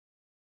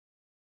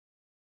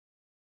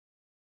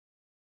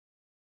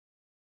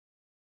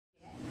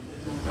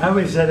I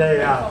was at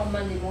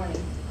Monday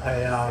morning.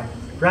 a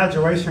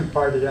graduation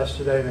party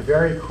yesterday in a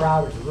very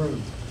crowded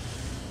room.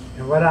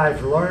 And what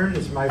I've learned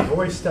is my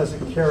voice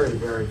doesn't carry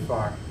very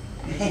far.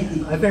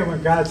 I think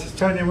when God says,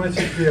 Tony wants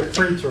you to be a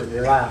preacher, and he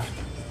laughed.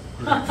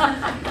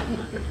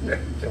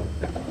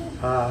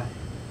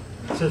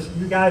 Says,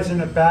 you guys in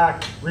the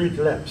back, read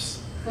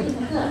lips.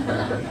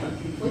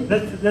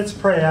 Let's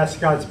pray, ask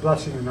God's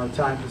blessing in our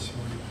time this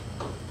morning.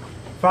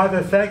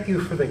 Father, thank you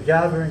for the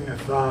gathering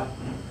of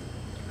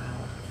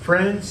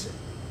friends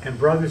and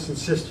brothers and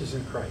sisters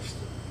in Christ.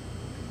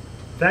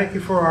 Thank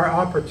you for our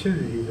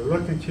opportunity to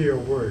look into your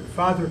word.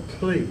 Father,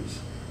 please,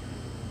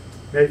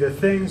 may the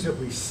things that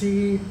we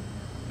see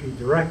be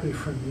directly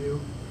from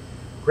you.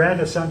 Grant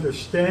us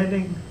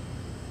understanding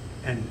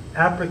and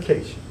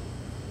application.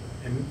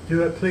 And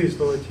do it, please,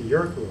 Lord, to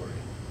your glory.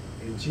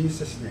 In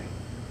Jesus' name,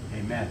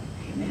 amen.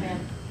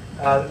 Amen.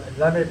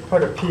 Let me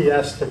put a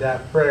P.S. to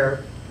that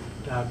prayer.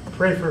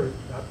 Pray for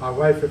my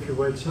wife, if you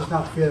would. She's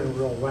not feeling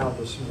real well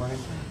this morning.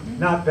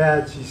 Not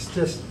bad. She's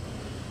just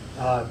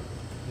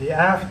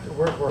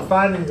we're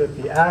finding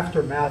that the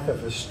aftermath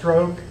of a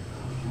stroke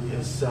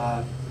is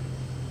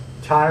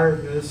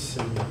tiredness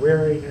and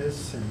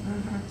weariness, and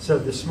so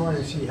this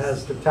morning she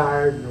has the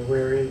tired and the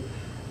weary.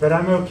 But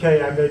I'm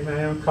okay. I made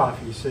my own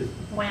coffee, so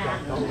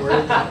don't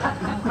worry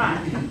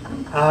about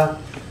it.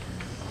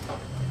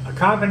 A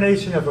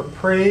combination of a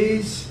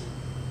praise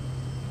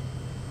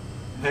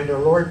and a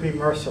Lord be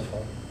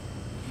merciful,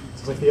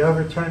 with the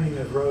overturning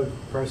of Roe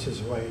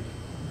versus Wade.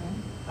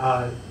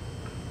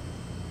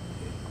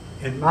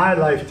 In my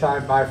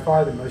lifetime, by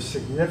far the most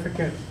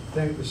significant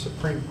thing the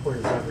Supreme Court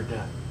has ever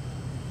done.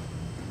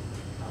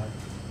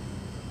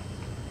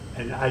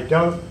 And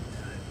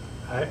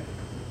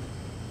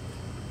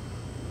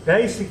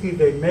basically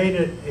they made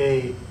it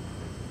a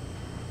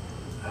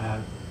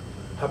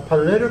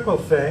political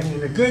thing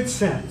in a good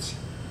sense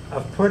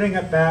of putting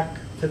it back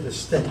to the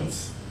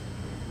states.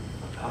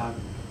 And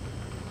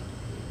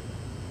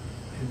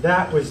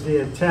that was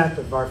the intent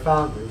of our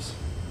founders.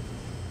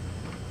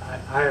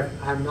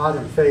 I'm not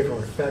in favor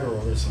of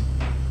federalism.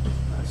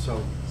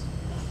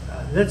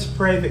 Let's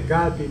pray that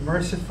God be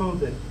merciful,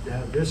 that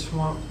this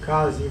won't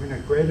cause even a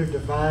greater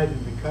divide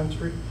in the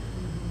country.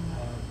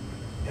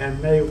 And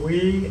may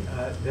we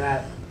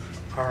that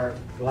are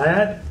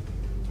glad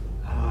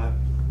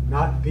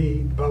not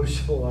be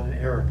boastful and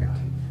arrogant.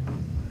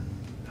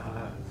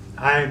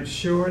 I am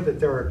sure that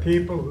there are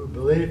people who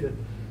believe that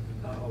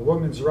a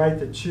woman's right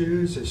to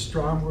choose is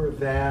stronger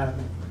than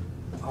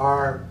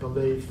our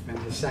belief in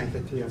the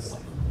sanctity of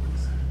life.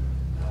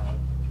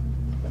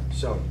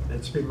 So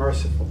let's be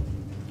merciful.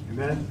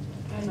 Amen?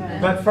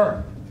 Amen. But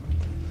firm.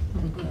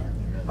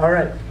 All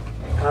right.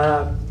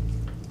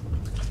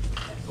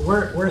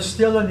 We're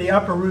still in the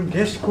upper room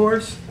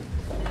discourse.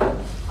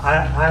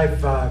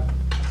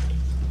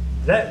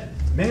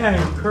 May I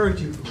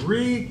encourage you to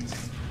read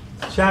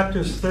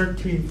chapters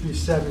 13 through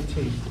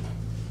 17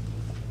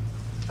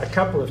 a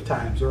couple of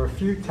times, or a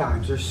few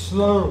times, or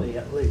slowly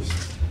at least.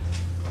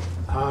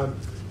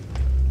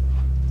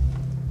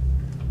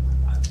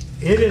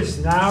 It is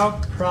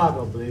now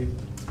probably,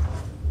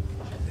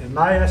 in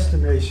my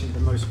estimation,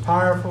 the most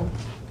powerful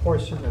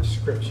portion of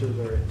Scripture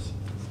there is.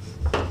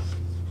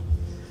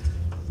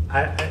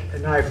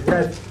 I've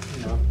read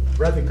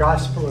the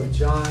Gospel of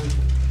John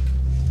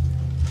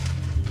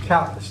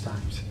countless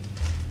times.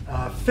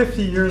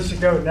 50 years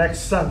ago,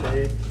 next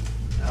Sunday,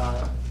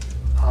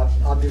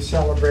 I'll be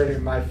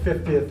celebrating my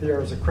 50th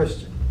year as a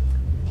Christian.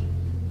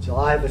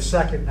 July the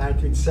 2nd,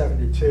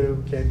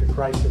 1972, came to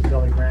Christ at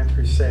Billy Graham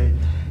Crusade,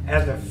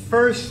 and the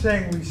first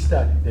thing we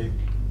studied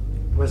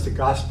was the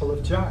Gospel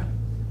of John.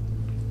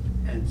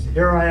 And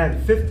here I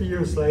am, 50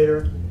 years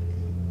later,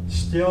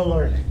 still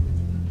learning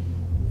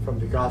from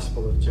the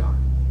Gospel of John.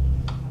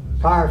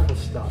 Powerful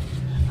stuff.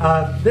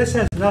 This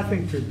has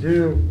nothing to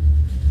do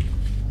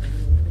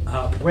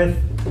with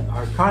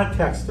our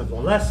context of the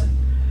lesson,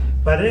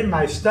 but in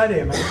my study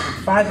I'm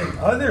finding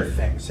other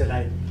things that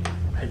I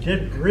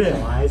didn't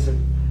realize. And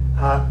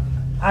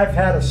I've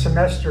had a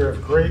semester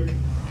of Greek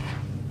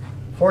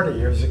 40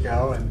 years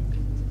ago, and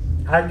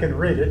I can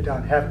read it,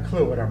 don't have a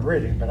clue what I'm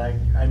reading, but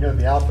I know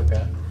the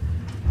alphabet.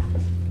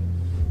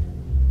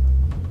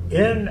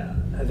 In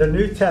the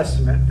New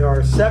Testament, there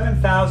are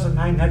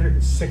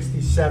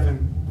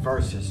 7,967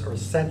 verses or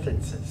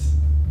sentences.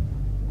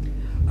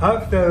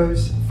 Of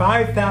those,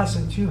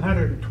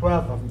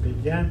 5,212 of them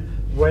begin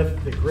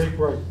with the Greek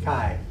word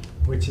kai,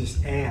 which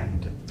is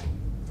and.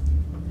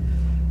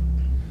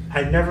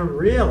 I never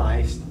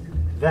realized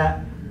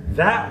that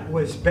that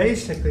was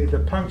basically the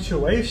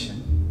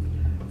punctuation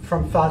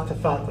from thought to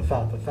thought to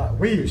thought to thought.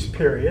 We use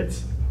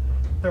periods.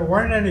 There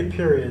weren't any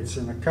periods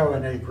in the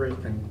Koine Greek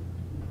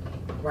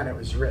when it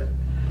was written.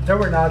 There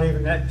were not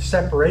even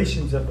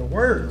separations of the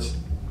words.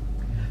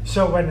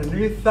 So when a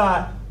new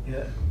thought,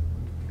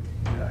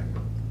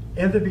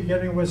 in the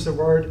beginning was the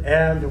Word,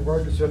 and the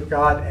Word was with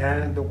God,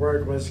 and the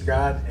Word was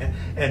God,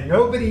 and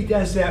nobody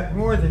does that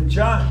more than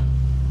John.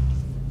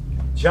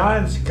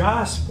 John's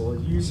Gospel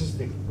uses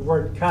the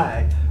word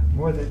kai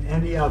more than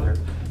any other.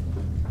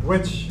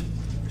 which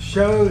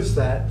shows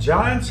that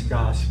John's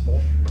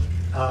gospel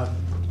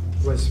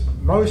was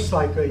most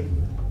likely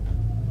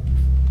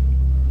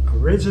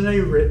originally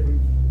written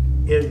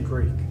in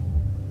Greek,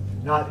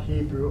 not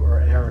Hebrew or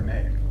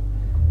Aramaic.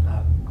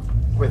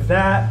 With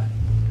that,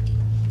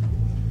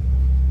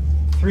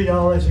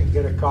 $3 you can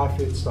get a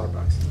coffee at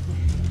Starbucks.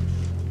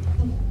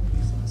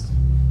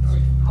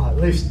 At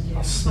least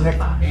a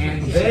Snickers.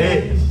 And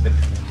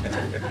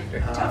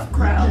Tough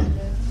crowd.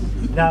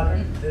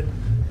 Now,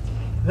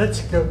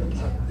 let's go,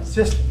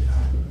 just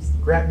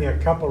grant me a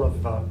couple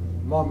of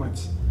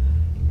moments.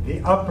 The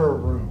upper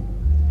room.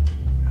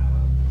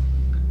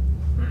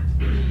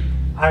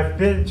 I've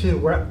been to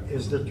what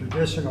is the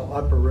traditional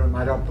upper room.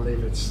 I don't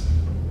believe it's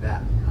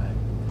that.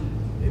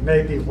 It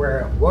may be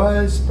where it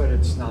was, but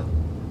it's not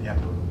the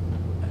upper room.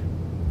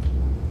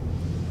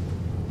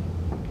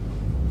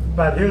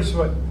 But here's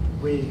what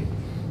we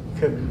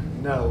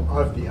can know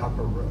of the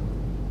upper room.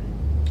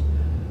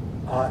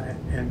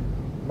 In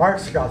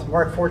Mark's Gospel,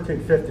 Mark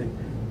 14:15,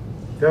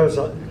 there was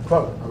a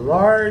quote, "A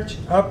large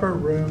upper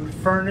room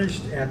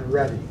furnished and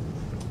ready."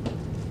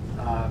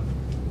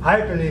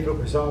 I believe it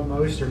was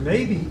almost, or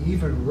maybe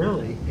even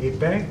really, a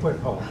banquet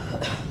hall.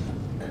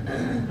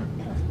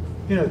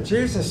 You know,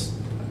 Jesus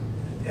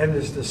and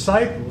his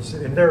disciples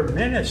in their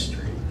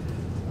ministry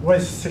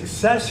was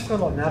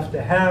successful enough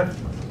to have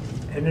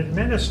an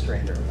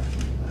administrator.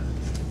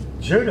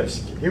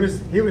 Judas,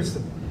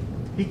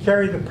 he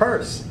carried the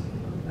purse,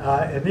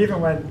 and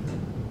even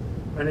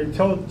when he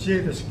told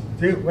Judas,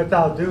 "Do what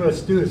thou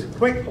doest, do as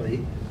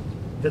quickly,"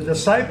 the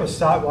disciples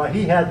thought while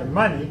he had the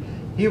money,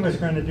 he was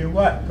going to do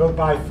what? Go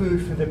buy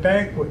food for the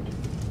banquet.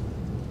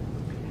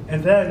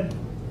 And then,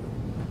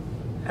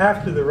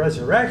 after the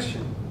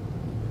resurrection,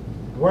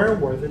 where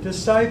were the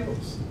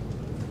disciples?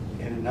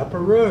 In an upper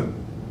room.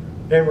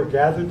 They were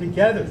gathered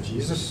together.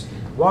 Jesus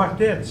walked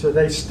in, so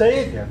they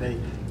stayed there.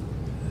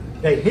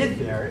 They hid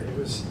there. It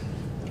was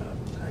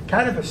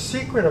kind of a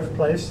secretive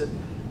place that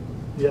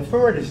the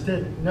authorities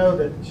didn't know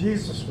that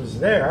Jesus was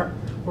there,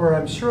 or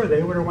I'm sure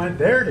they would have went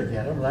there to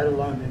get him, let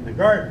alone in the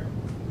garden.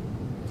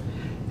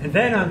 And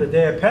then on the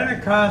day of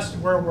Pentecost,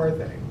 where were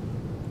they?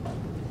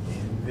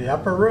 In the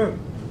upper room.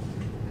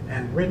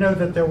 And we know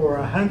that there were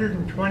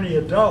 120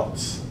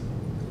 adults.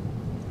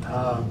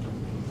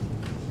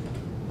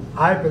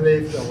 I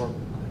believe there were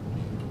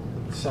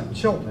some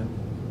children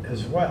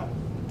as well.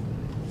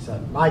 So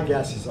my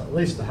guess is at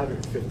least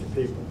 150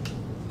 people.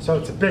 So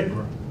it's a big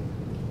room.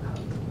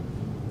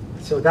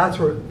 So that's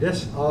where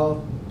this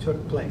all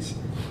took place.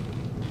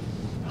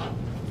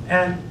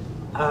 And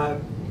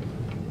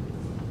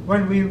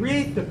when we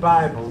read the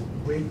Bible,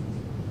 we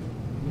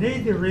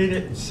need to read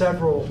it in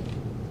several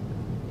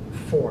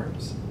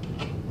forms.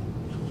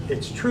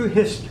 It's true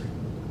history,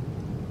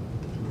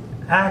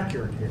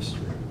 accurate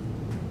history,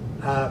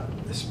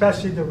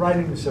 especially the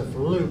writings of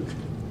Luke.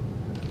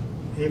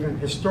 Even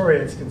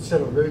historians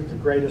consider Luke the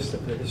greatest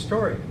of the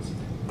historians.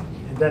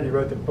 And then he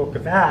wrote the book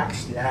of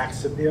Acts, the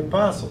Acts of the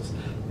Apostles,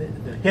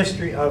 the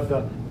history of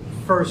the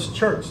first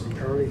church, the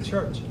early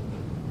church.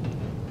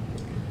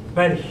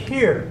 But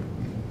here,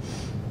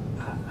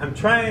 I'm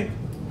trying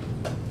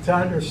to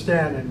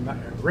understand, and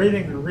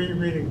reading and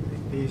rereading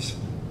these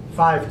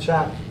 5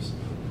 chapters,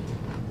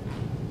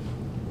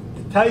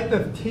 the type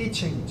of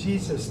teaching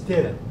Jesus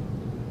did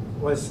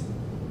was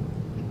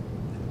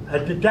a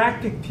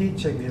didactic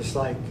teaching is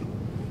like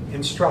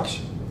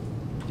instruction.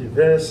 Do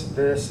this,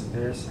 this, and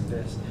this, and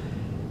this.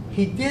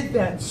 He did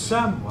that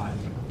somewhat,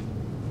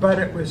 but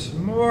it was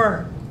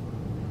more,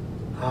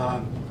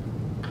 I'm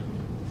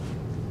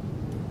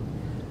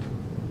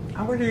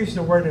going to use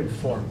the word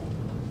informal.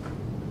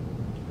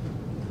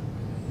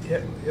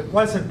 It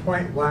wasn't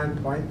point 1,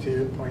 point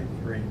 2, point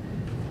 3.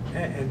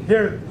 And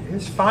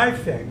here's 5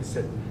 things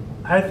that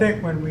I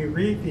think when we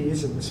read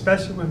these, and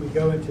especially when we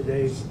go in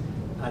today's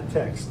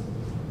text,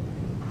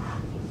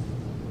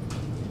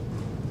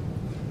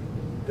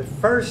 the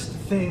first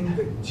thing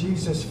that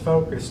Jesus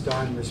focused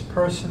on was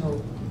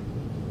personal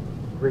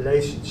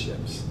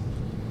relationships.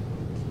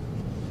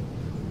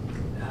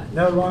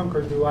 No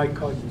longer do I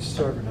call you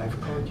servant,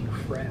 I've called you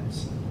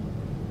friends.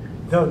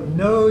 They'll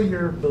know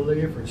you're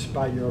believers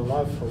by your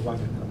love for one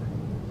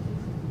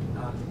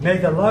another. May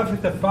the love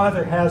that the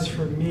Father has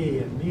for me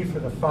and me for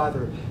the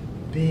Father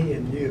be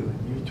in you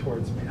and you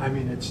towards me. I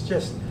mean, it's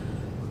just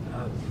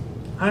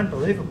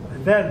unbelievable.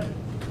 And then,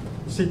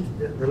 see,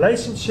 the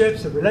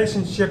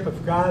relationship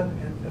of God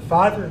and the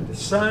Father and the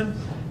Son,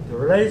 the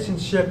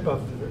relationship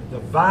of the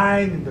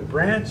vine and the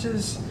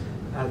branches,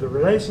 the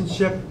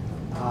relationship,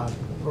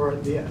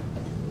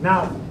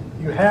 now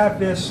you have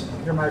this,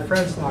 you're my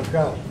friends, now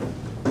go.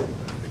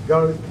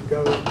 Go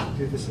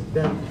do this, and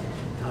then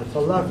to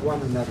love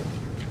one another.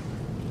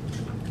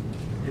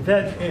 And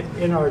then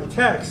in our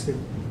text,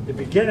 the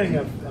beginning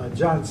of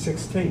John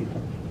 16,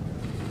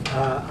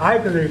 I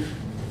believe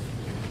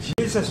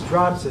Jesus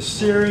drops a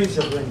series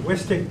of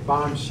linguistic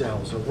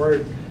bombshells, or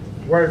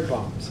word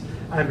bombs.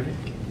 I mean,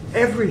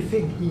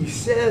 everything he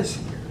says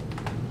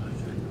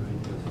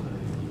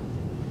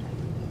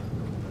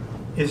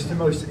here is the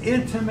most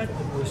intimate,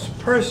 the most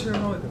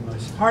personal, the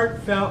most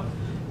heartfelt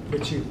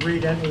that you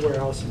read anywhere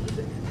else in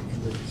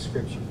the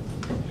Scripture.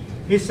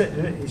 He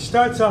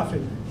starts off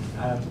in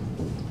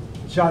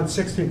John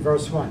 16,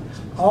 verse 1.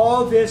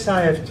 All this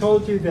I have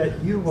told you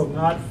that you will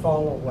not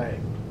fall away.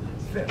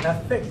 Now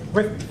think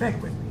with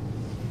me.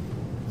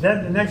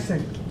 Then the next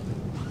thing,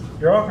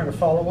 you're all going to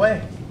fall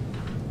away.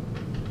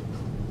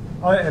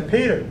 Oh, and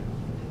Peter,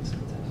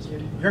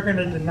 you're going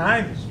to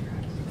deny me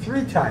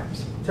 3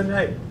 times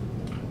tonight.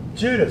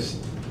 Judas,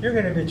 you're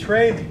going to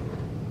betray me.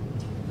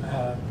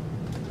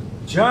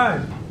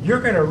 John,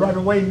 you're going to run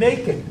away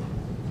naked.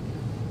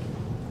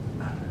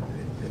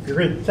 If you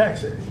read the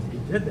text, he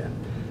did that.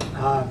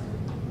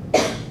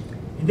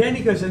 And then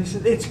he goes and he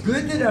says, it's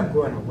good that I'm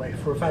going away,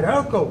 for if I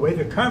don't go away,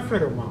 the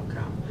Comforter won't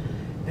come.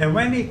 And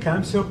when he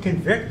comes, he'll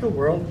convict the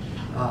world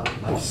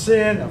of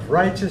sin, of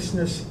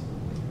righteousness,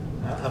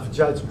 of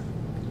judgment.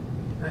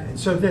 And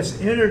so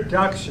this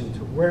introduction to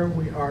where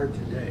we are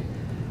today,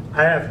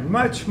 I have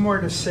much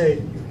more to say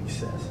to you, he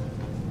says.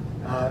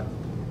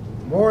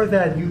 More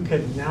than you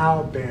can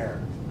now bear.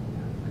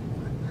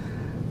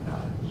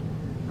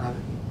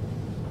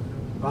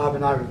 Bob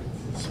and I were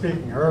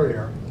speaking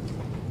earlier.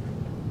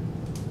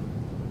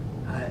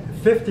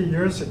 50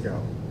 years ago,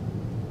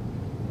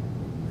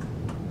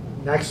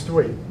 next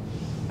week,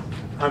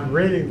 I'm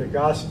reading the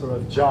Gospel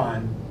of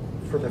John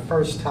for the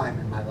first time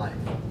in my life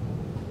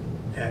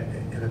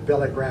in a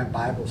Billy Graham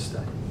Bible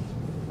study.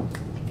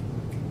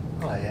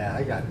 Oh yeah,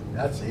 I got it.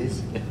 That's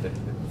easy.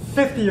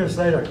 50 years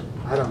later,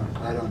 I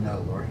don't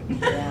know, Lori.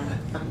 Yeah.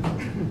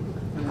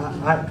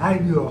 I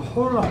knew a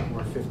whole lot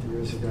more 50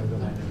 years ago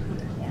than I knew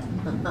today.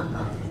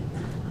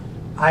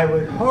 I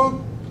would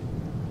hope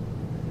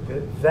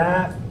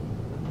that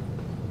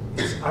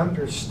is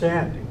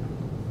understanding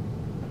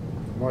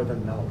more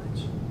than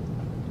knowledge.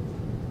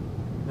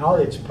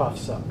 Knowledge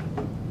puffs up.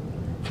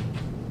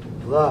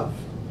 Love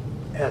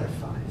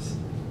edifies.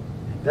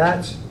 And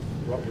that's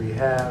what we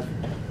have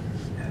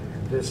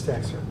in this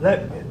text.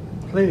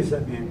 Please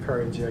let me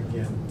encourage you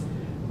again.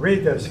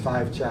 Read those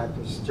 5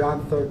 chapters,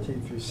 John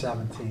 13 through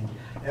 17,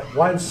 at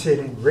one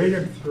sitting. Read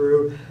them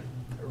through.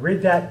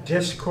 Read that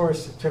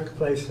discourse that took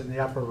place in the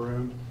upper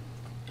room.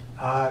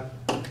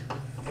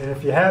 And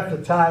if you have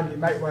the time, you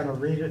might want to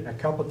read it in a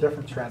couple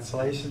different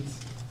translations,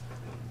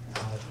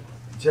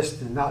 just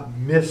to not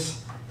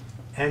miss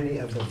any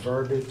of the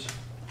verbiage.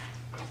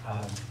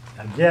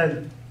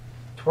 Again,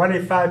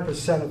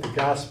 25% of the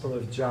Gospel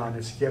of John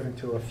is given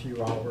to a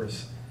few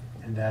hours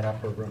in that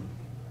upper room.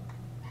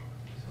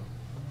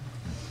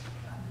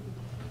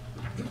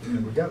 So,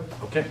 there we go.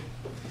 Okay.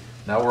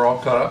 Now we're all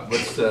caught up.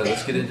 Let's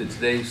get into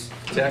today's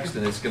text,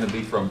 and it's going to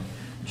be from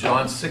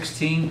John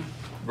 16,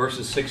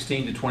 verses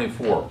 16 to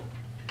 24.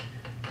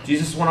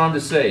 Jesus went on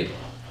to say,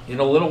 in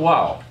a little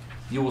while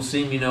you will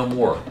see me no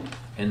more,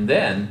 and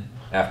then,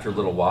 after a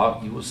little while,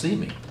 you will see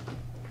me.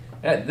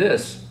 At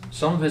this,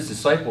 some of his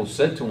disciples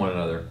said to one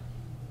another,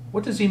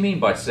 what does he mean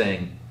by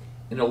saying,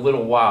 in a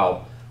little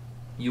while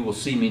you will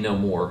see me no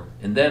more,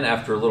 and then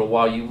after a little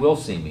while you will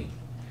see me,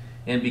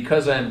 and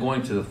because I am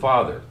going to the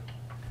Father?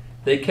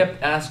 They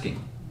kept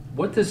asking,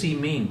 what does he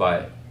mean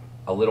by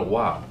a little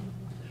while?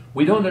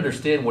 We don't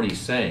understand what he's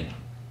saying.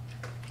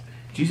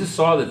 Jesus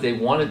saw that they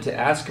wanted to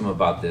ask him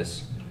about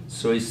this,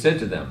 so he said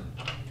to them,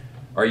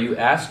 are you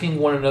asking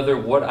one another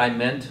what I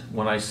meant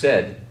when I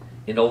said,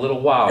 in a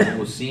little while you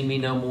will see me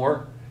no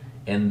more,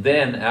 and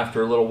then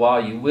after a little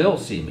while you will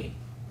see me?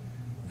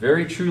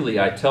 Very truly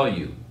I tell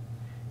you,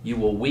 you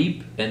will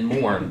weep and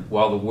mourn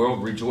while the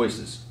world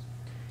rejoices.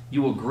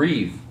 You will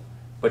grieve,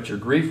 but your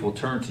grief will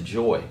turn to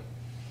joy.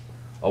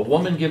 A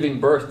woman giving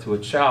birth to a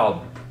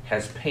child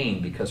has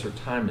pain because her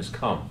time has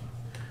come.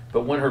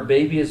 But when her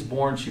baby is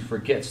born, she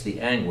forgets the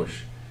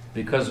anguish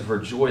because of her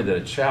joy that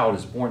a child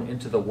is born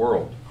into the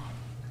world.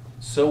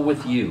 So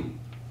with you.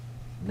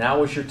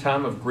 Now is your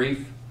time of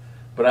grief,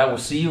 but I will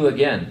see you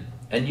again,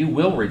 and you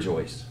will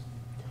rejoice,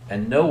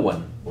 and no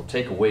one will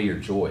take away your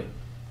joy.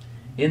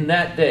 In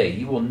that day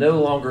you will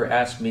no longer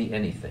ask me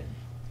anything.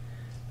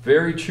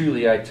 Very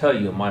truly I tell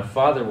you, my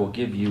Father will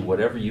give you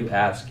whatever you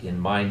ask in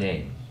my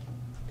name.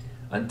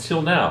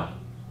 Until now,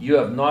 you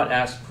have not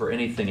asked for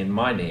anything in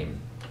my name.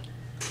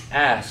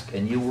 Ask,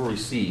 and you will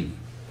receive,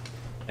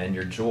 and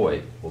your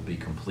joy will be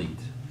complete.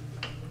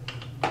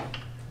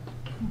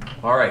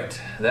 All right,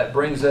 that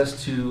brings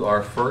us to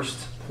our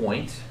first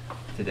point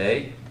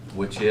today,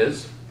 which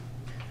is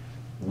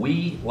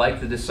we,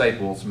 like the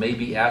disciples, may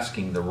be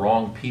asking the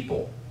wrong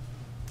people.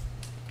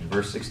 In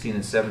verse 16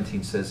 and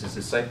 17 says, his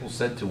disciples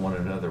said to one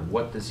another,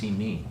 what does he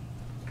mean?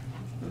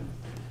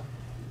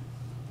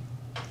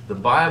 The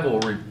Bible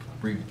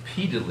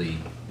repeatedly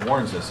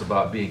warns us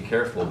about being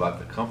careful about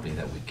the company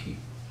that we keep.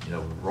 You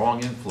know,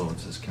 wrong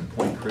influences can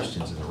point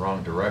Christians in the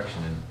wrong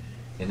direction,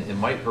 and it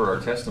might hurt our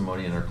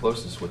testimony and our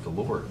closeness with the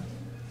Lord.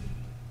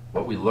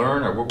 What we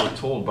learn or what we're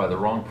told by the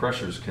wrong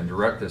pressures can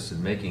direct us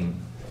in making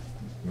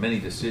many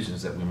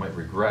decisions that we might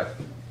regret.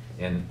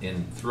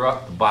 And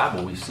throughout the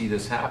Bible, we see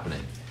this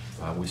happening.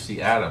 We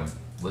see Adam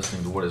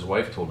listening to what his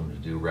wife told him to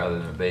do rather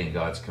than obeying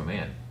God's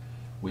command.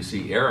 We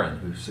see Aaron,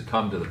 who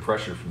succumbed to the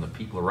pressure from the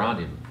people around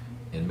him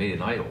and made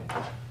an idol.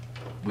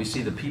 We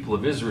see the people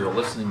of Israel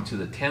listening to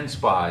the 10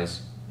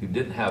 spies who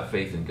didn't have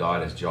faith in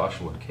God as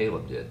Joshua and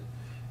Caleb did.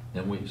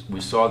 And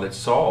we saw that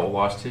Saul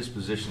lost his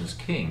position as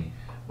king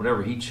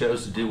whenever he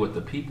chose to do what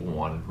the people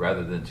wanted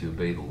rather than to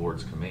obey the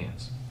Lord's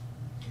commands.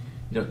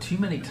 You know, too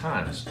many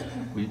times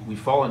we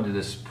fall into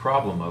this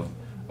problem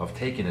of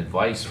taking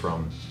advice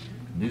from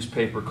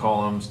newspaper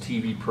columns,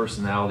 TV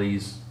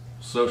personalities,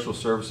 social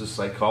services,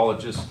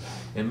 psychologists,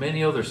 and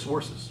many other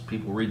sources.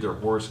 People read their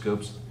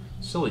horoscopes,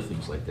 silly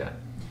things like that.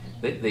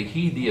 They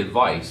heed the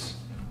advice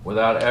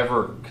without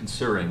ever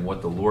considering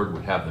what the Lord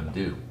would have them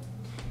do.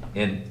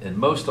 And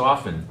most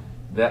often,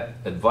 that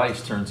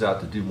advice turns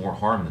out to do more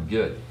harm than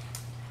good.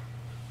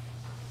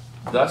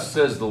 Thus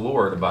says the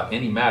Lord about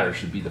any matter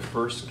should be the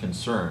first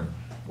concern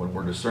when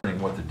we're discerning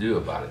what to do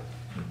about it.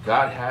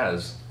 God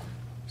has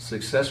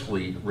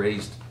successfully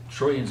raised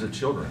trillions of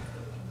children.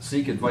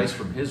 Seek advice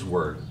from His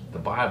Word, the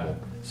Bible.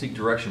 Seek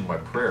direction by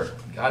prayer.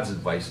 God's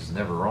advice is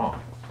never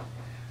wrong.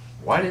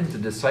 Why didn't the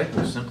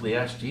disciples simply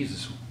ask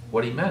Jesus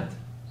what He meant?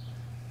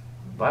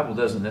 The Bible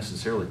doesn't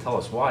necessarily tell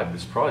us why, but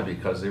it's probably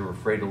because they were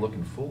afraid of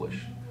looking foolish.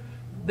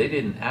 They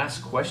didn't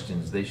ask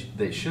questions.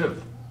 They should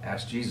have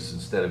asked Jesus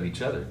instead of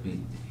each other.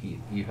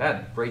 You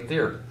had right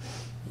there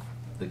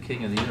the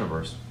King of the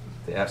universe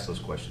to ask those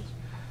questions.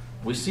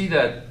 We see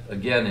that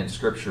again in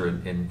Scripture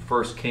in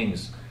 1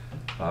 Kings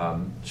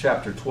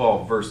chapter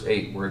 12, verse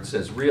 8, where it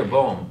says,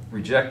 Rehoboam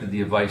rejected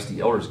the advice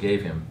the elders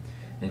gave him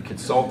and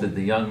consulted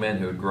the young men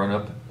who had grown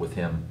up with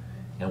him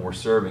and were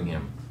serving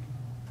him.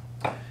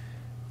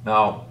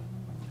 Now,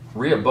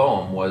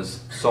 Rehoboam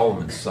was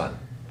Solomon's son,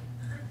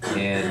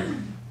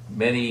 and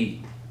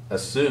many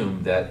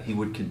assumed that he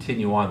would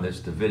continue on this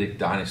Davidic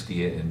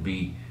dynasty and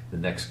be the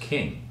next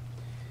king.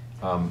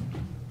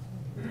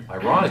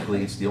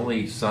 Ironically, it's the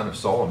only son of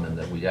Solomon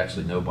that we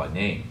actually know by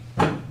name.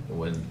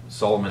 When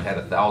Solomon had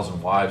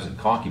 1,000 wives and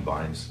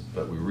concubines,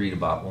 but we read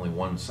about only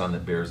one son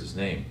that bears his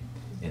name,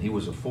 and he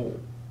was a fool.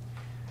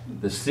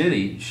 The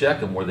city,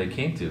 Shechem, where they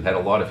came to, had a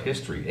lot of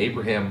history.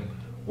 Abraham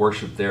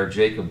worshipped there.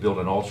 Jacob built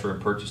an altar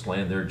and purchased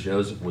land there.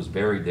 Joseph was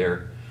buried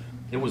there.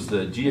 It was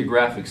the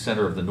geographic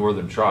center of the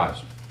northern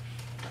tribes.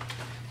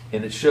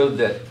 And it showed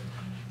that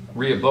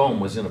Rehoboam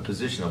was in a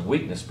position of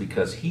weakness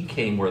because he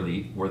came where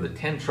the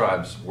 10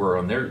 tribes were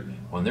on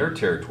their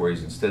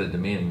territories instead of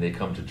demanding they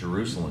come to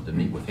Jerusalem to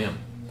meet with him.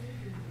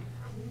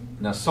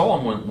 Now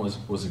Solomon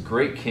was a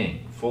great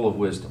king, full of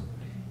wisdom.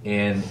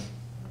 And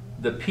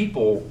the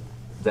people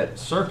that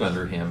served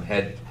under him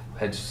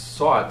had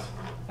sought,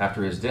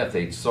 after his death,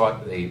 they'd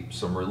sought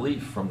some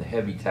relief from the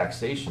heavy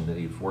taxation that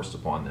he had forced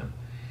upon them.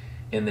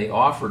 And they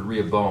offered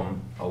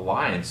Rehoboam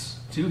alliance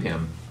to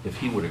him if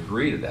he would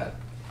agree to that.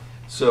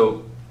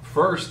 So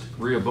first,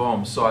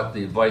 Rehoboam sought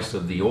the advice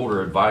of the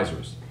older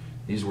advisors.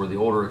 These were the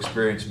older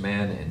experienced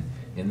men,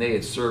 and they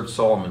had served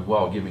Solomon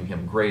well, giving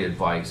him great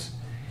advice.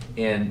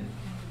 And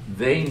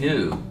they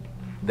knew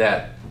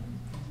that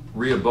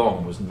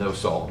Rehoboam was no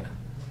Solomon,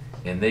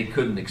 and they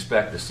couldn't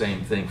expect the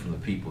same thing from the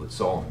people that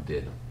Solomon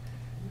did.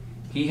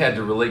 He had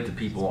to relate to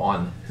people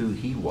on who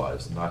he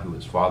was, not who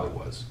his father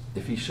was.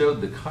 If he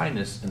showed the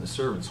kindness in the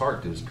servant's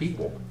heart to his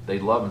people,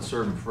 they'd love and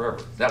serve him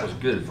forever. That was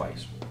good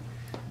advice.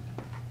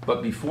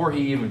 But before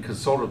he even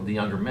consulted the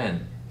younger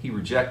men, he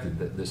rejected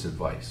this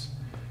advice.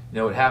 You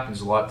know, it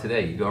happens a lot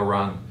today. You go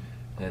around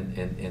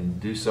and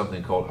do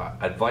something called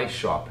advice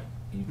shopping.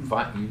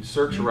 You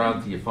search around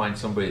until you find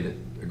somebody that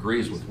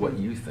agrees with what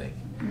you think.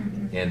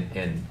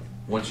 And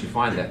once you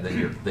find that, then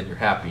you're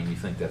happy and you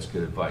think that's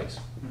good advice.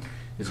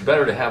 It's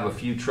better to have a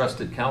few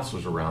trusted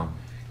counselors around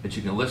that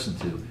you can listen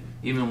to,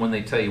 even when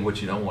they tell you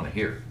what you don't want to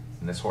hear.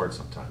 And that's hard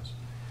sometimes.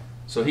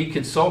 So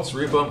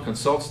Rehoboam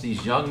consults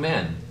these young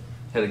men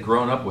that had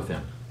grown up with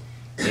him.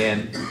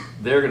 And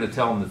they're going to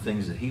tell him the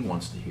things that he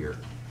wants to hear.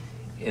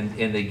 And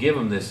they give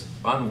him this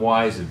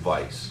unwise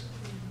advice.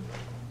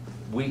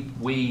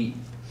 We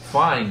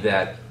find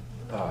that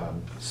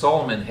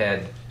Solomon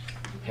had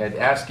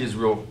asked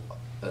Israel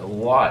a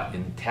lot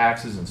in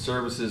taxes and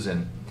services,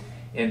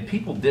 and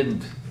people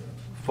didn't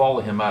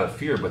follow him out of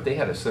fear, but they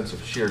had a sense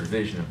of shared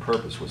vision and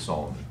purpose with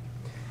Solomon.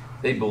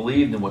 They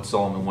believed in what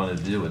Solomon wanted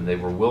to do, and they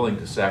were willing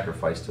to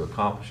sacrifice to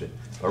accomplish it.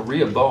 But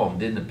Rehoboam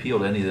didn't appeal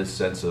to any of this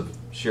sense of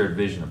shared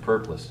vision and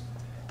purpose.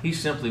 He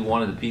simply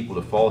wanted the people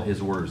to follow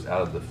his orders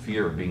out of the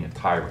fear of being a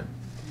tyrant.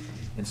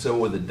 And so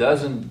with a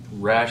dozen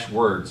rash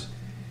words,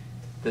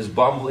 this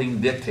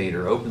bumbling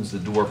dictator opens the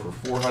door for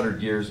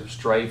 400 years of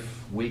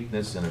strife,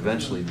 weakness, and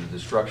eventually the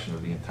destruction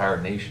of the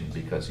entire nation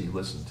because he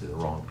listened to the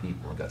wrong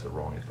people and got the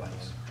wrong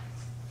advice.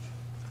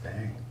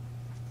 Dang.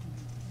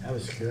 That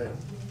was good.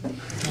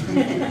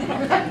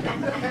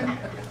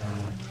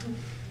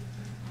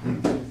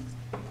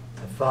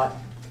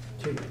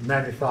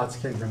 Many thoughts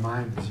came to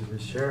mind as you were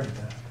sharing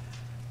that.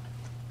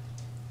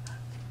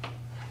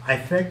 I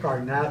think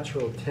our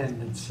natural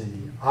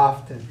tendency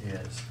often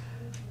is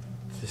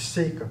to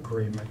seek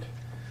agreement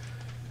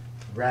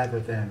rather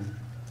than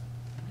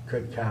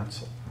good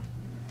counsel.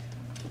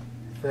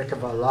 Think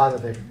of a lot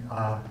of the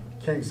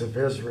kings of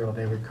Israel,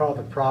 they would call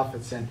the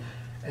prophets and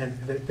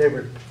they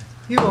would,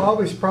 you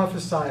always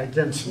prophesy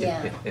against me.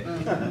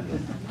 Yeah.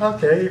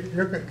 Okay,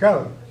 you're going to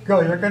go.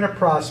 You're going to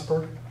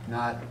prosper.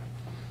 Not,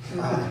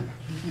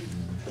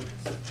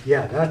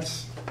 yeah,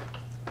 that's,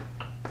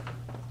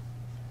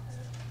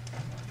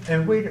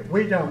 and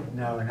we don't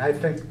know. And I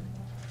think,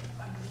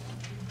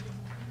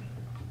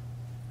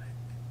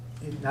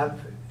 now,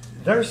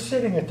 they're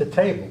sitting at the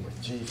table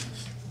with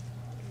Jesus.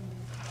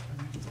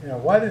 You know,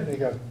 why didn't they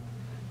go,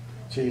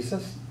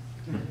 Jesus?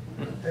 You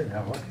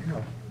know,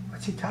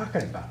 what's he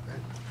talking about?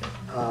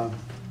 Right?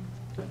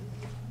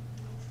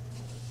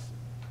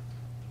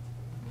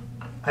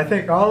 I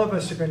think all of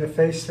us are going to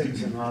face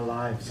things in our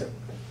lives that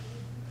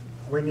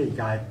we need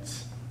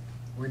guidance.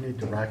 We need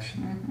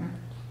direction.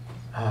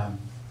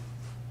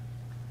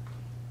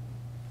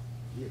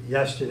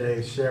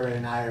 Yesterday, Sherry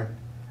and I are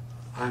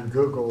on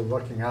Google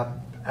looking up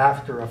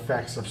after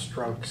effects of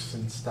strokes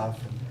and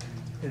stuff. And,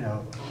 you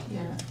know,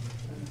 Yeah.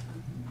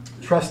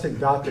 trusting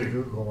Dr.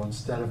 Google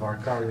instead of our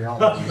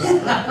cardiologist.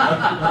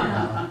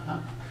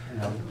 You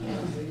know.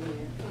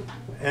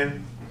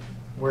 And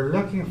we're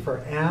looking for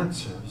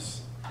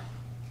answers.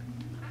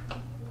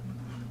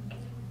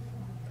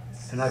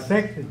 And I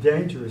think the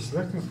danger is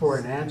looking for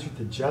an answer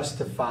to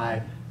justify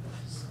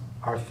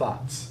our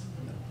thoughts.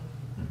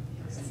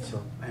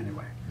 So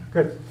anyway,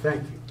 good,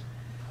 thank you.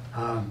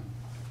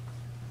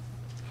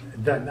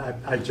 Then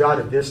I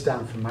jotted this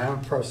down from my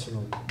own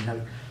personal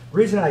note. The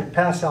reason I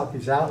pass out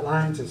these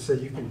outlines is so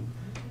you can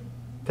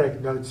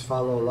take notes,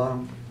 follow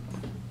along.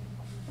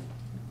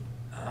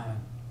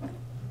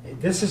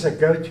 This is a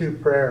go-to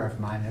prayer of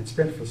mine. It's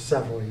been for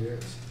several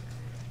years.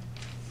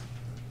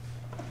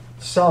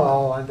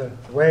 Saul, on the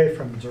way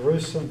from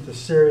Jerusalem to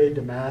Syria,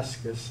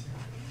 Damascus,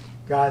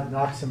 God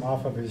knocks him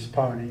off of his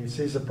pony. He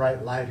sees a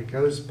bright light. He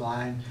goes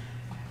blind.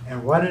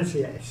 And what does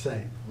he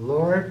say?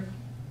 Lord,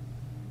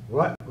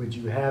 what would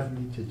you have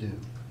me to do?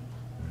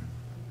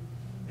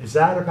 Is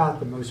that about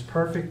the most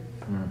perfect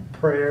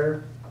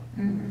prayer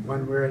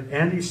when we're in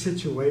any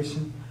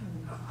situation?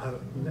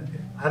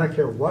 I don't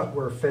care what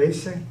we're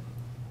facing.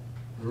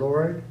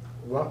 Lord,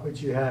 what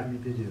would you have me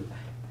to do?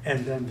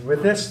 And then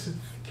with this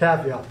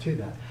caveat to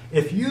that,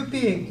 if you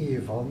being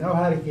evil know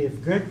how to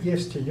give good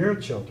gifts to your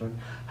children,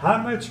 how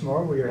much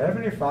more will your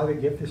Heavenly Father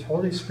give His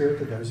Holy Spirit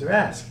to those who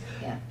ask?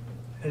 Yeah.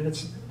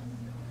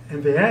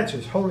 And the answer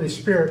is, Holy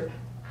Spirit,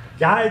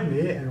 guide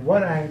me in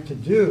what I am to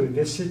do in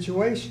this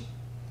situation.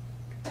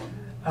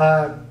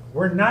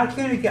 We're not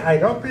going to get, I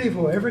don't believe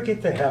we'll ever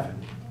get to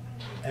heaven.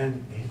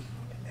 And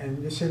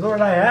you say,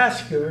 Lord, I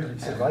ask you. And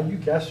he said, well, you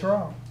guessed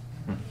wrong.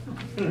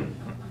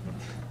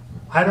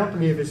 I don't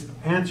believe his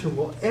answer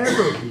will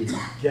ever be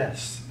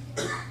yes.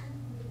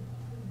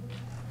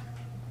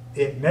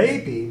 It may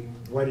be,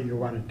 what do you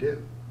want to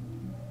do?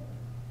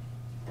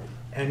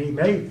 And he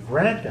may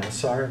grant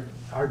us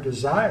our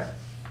desire.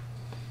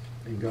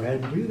 We can go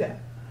ahead and do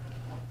that.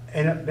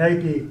 And it may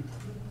be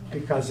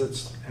because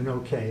it's an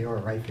okay or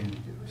a right thing to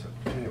do. So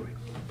anyway,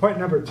 point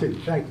number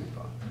 2. Thank you,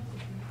 Bob.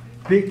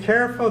 Be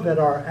careful that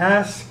our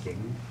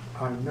asking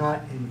are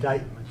not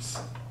indictments.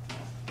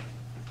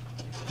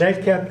 They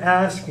kept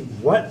asking,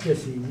 what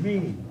does he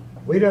mean?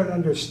 We don't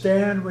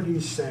understand what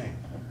he's saying.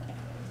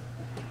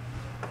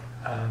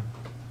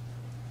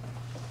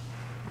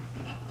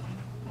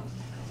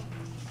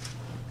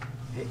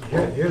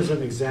 Here's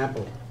an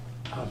example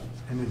of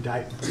an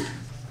indictment.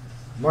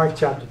 Mark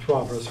chapter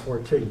 12, verse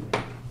 14.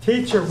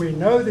 Teacher, we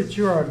know that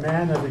you are a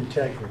man of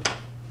integrity.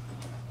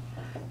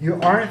 You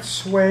aren't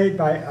swayed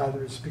by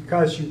others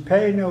because you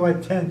pay no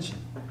attention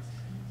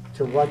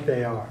to what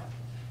they are.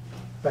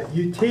 But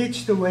you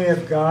teach the way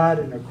of God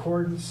in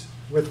accordance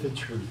with the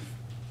truth.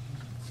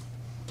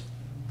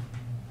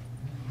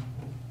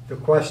 The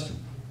question,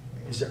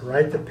 is it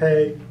right to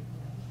pay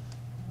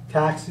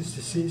taxes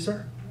to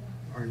Caesar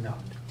or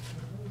not?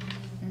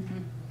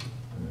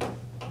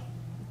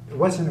 It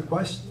wasn't a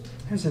question.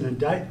 It was an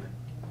indictment.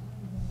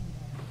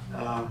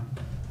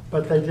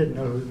 But they didn't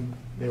know who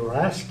they were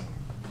asking.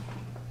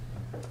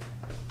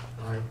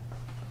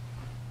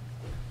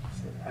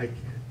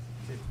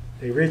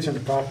 They reach in the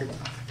pocket.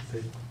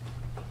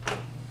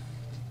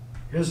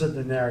 Here's a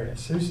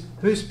denarius.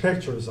 Whose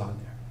picture is on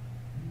there?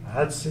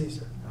 That's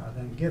Caesar.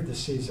 Then give to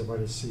Caesar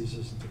what is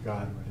Caesar's and to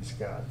God what is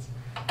God's.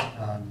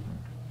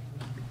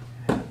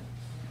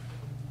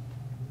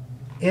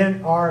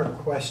 In our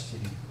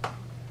questioning,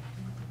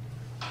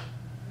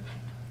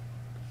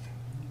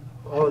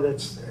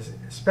 that's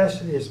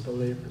especially as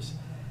believers,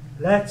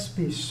 let's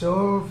be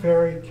so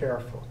very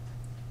careful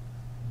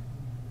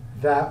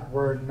that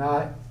we're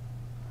not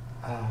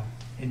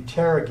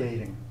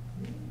interrogating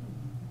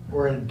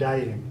or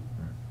indicting.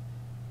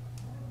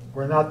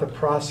 We're not the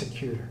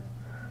prosecutor,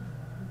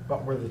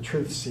 but we're the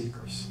truth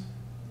seekers.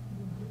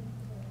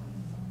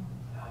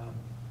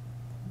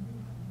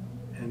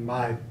 In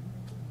my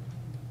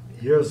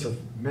years of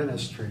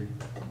ministry,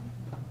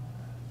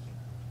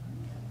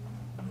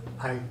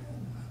 I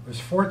was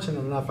fortunate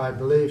enough, I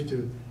believe,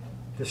 to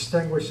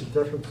distinguish the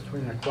difference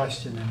between a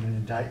question and an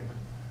indictment.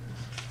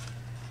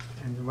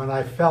 And when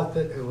I felt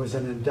that it was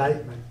an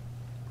indictment,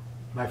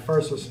 my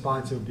first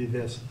response would be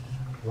this: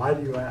 why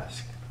do you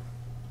ask?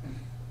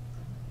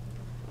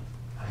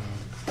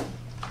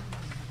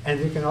 And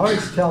you can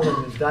always tell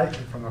an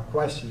indictment from a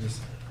question.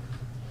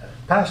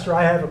 Pastor,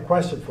 I have a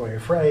question for you.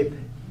 Afraid,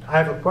 I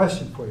have a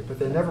question for you. But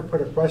they never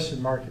put a question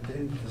mark at the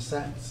end of the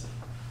sentence.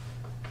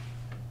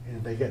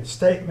 And they get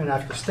statement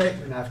after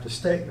statement after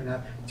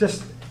statement.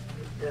 Just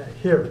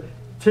here,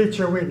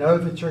 teacher, we know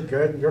that you're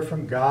good and you're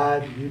from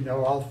God and you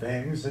know all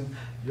things and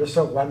you're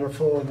so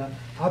wonderful. And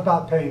how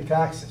about paying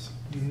taxes?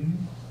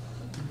 Mm-hmm.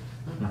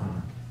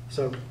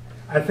 So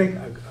I think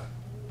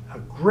a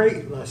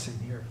great lesson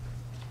here.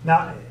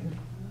 Now,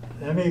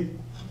 let me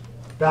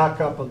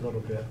back up a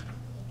little bit.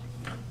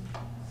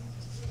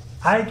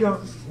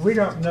 We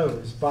don't know,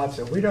 as Bob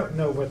said, we don't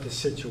know what the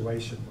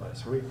situation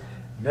was.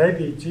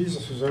 Maybe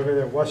Jesus was over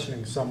there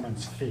washing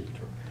someone's feet,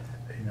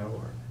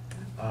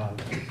 or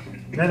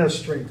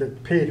ministering to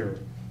Peter,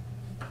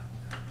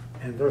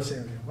 and they're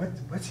saying,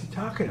 "What's he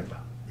talking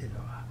about?"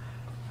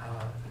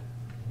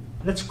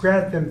 Let's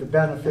grant them the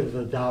benefit of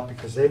the doubt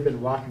because they've been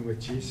walking with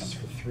Jesus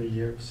for 3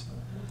 years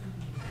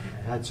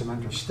and had some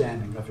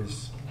understanding of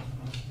his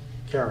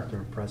character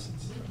and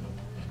presence.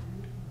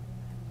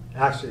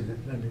 Actually,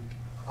 let me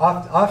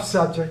off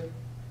subject.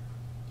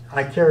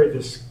 I carry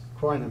this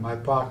coin in my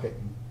pocket,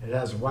 and it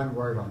has one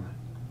word on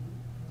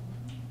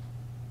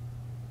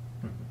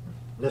it.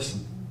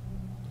 Listen.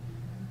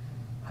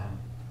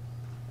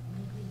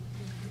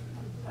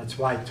 That's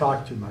why I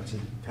talk too much.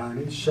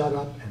 Tony, shut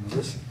up and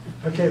listen.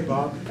 Okay,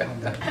 Bob.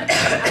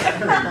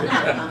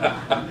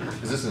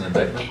 Is this an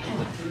indictment?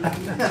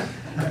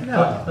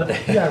 No.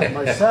 Yeah,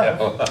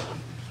 myself.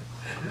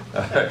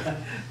 All right.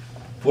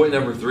 Point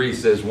number 3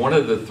 says one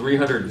of the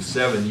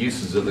 307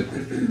 uses of the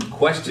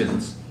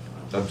questions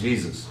of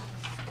Jesus.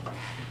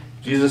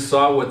 Jesus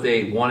saw what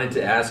they wanted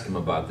to ask him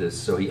about this,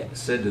 so he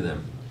said to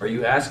them, "Are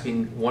you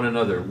asking one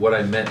another what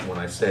I meant when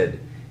I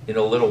said, 'In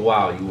a little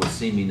while you will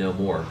see me no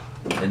more,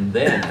 and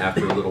then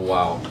after a little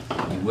while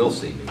you will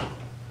see me'?"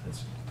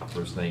 That's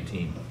verse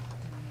 19.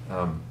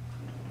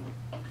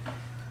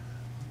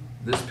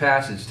 This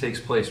passage takes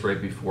place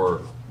right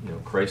before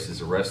Christ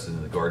is arrested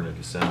in the Garden of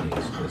Gethsemane,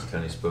 as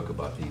Tony spoke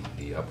about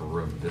the upper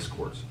room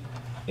discourse.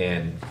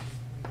 And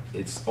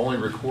it's only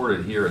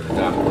recorded here in the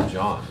Gospel of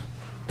John.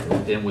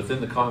 And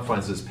within the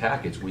confines of this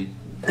passage,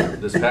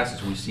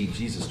 we see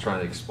Jesus trying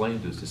to explain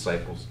to his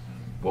disciples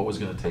what was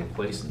going to take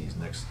place in these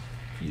next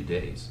few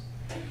days.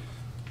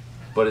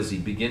 But as he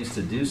begins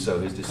to do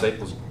so, his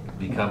disciples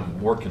become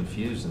more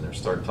confused and they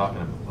start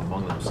talking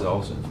among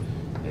themselves and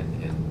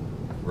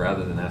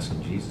rather than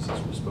asking Jesus,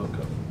 as we spoke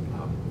of.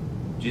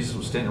 Jesus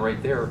was standing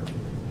right there.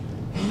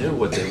 He knew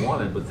what they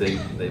wanted, but they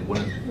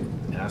wouldn't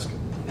ask him.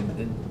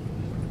 And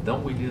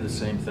don't we do the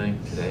same thing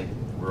today?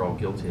 We're all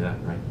guilty of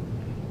that, right?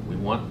 We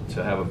want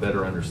to have a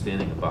better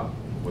understanding about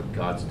what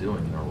God's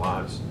doing in our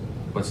lives.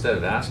 But instead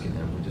of asking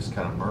him, we just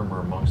kind of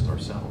murmur amongst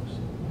ourselves.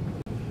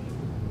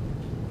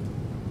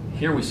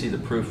 Here we see the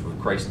proof of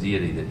Christ's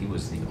deity, that he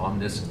was the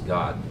omniscient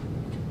God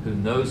who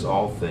knows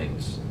all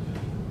things,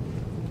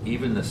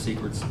 even the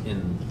secrets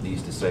in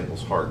these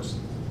disciples' hearts.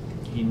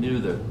 He knew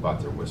about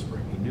their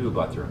whispering. He knew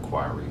about their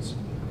inquiries.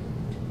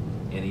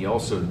 And he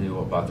also knew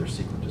about their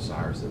secret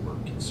desires that were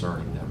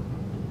concerning them.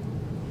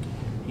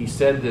 He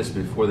said this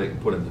before they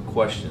could put him to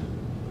question.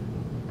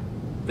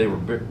 They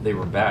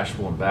were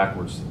bashful and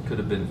backwards, could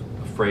have been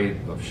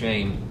afraid of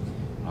shame.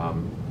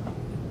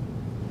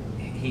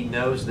 He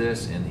knows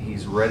this, and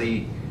he's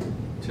ready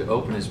to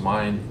open his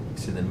mind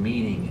to the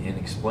meaning and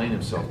explain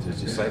himself to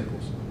his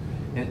disciples.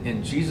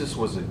 And Jesus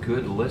was a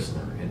good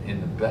listener.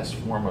 And the best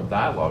form of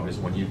dialogue is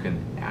when you can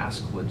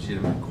ask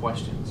legitimate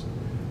questions.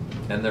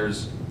 And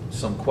there's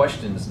some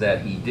questions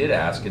that he did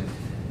ask.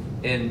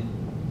 And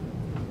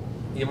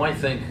you might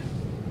think,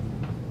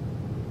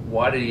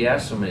 why did he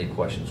ask so many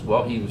questions?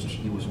 Well, he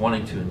was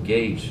wanting to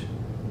engage.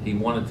 He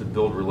wanted to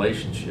build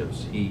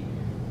relationships. He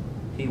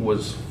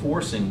was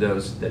forcing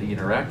those that he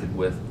interacted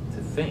with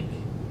to think.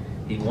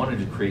 He wanted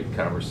to create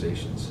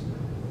conversations.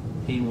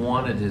 He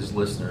wanted his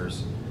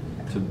listeners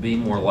to be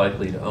more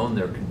likely to own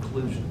their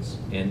conclusions.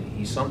 And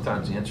he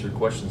sometimes answered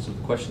questions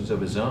with questions of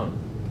his own.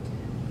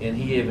 And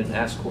he even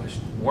asked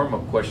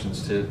warm-up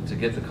questions to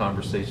get the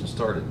conversation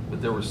started.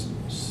 But there was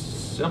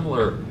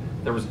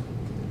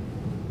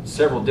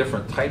several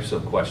different types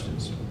of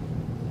questions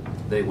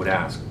they would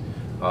ask.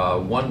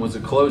 One was a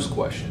closed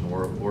question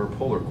or a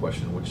polar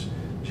question, which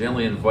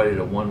generally invited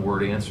a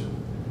one-word answer.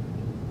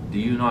 Do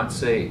you not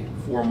say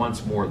 4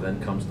 months more,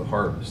 then comes the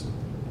harvest?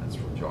 That's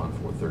from John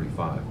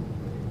 4:35.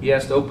 He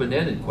asked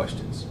open-ended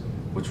questions,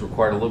 which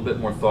required a little bit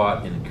more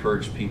thought and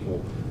encouraged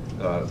people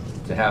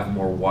to have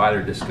more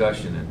wider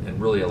discussion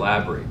and really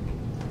elaborate.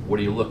 What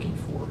are you looking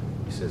for?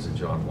 He says in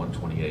John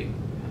 1:28.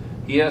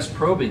 He asked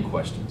probing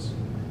questions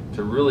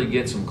to really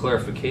get some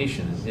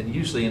clarification, and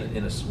usually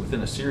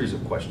within a series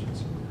of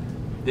questions.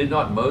 Did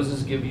not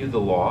Moses give you the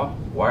law?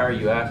 Why are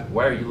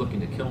you looking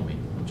to kill me?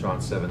 In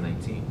John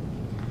 7:19.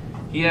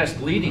 He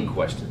asked leading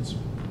questions,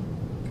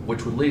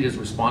 which would lead his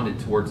respondent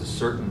towards a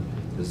certain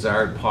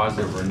desired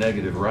positive or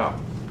negative route.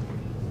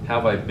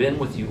 Have I been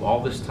with you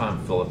all this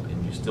time, Philip,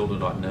 and you still do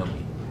not know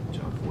me?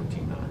 John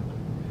 14:9.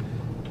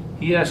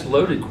 He asked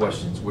loaded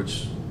questions,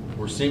 which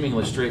were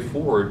seemingly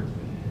straightforward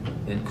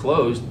and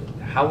closed.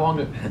 How long,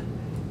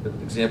 the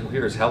example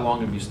here is, how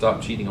long have you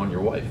stopped cheating on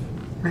your wife?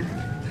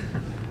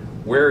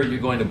 Where are you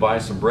going to buy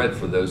some bread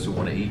for those who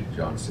want to eat?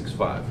 John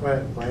 6:5. Wait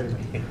a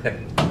minute.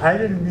 I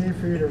didn't mean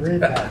for you to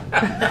read that.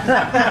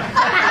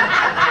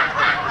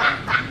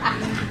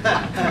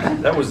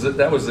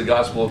 That was the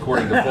gospel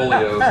according to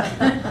Folio.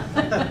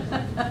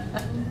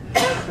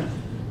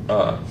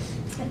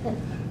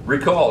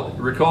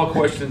 Recall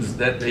questions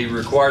that they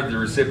required the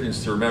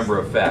recipients to remember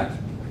a fact.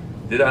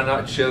 Did I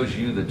not choose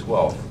you, the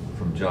 12,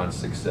 from John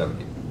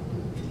 6:70?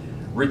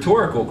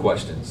 Rhetorical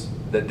questions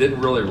that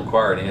didn't really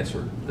require an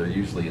answer. They're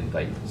usually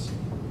indictments.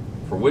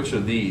 For which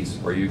of these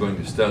are you going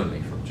to stone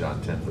me? From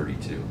John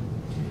 10:32.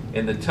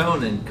 And the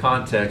tone and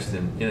context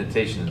and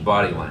intonation and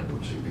body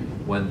language.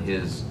 When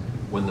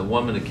the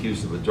woman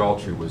accused of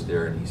adultery was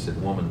there, and he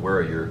said, "Woman, where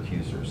are your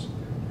accusers?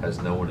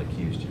 Has no one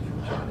accused you?"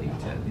 From John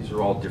 8:10. These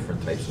are all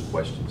different types of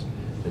questions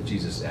that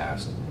Jesus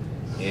asked,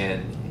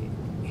 and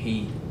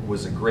he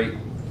was a great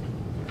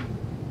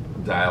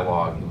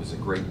dialogue. He was a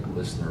great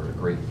listener, a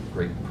great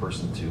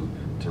person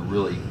to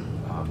really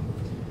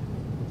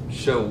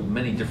show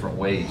many different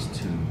ways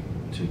to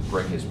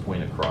bring his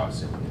point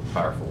across in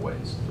powerful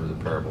ways through the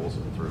parables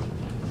and through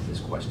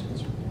his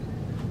questions.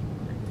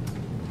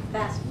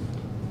 Pastor,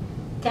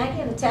 can I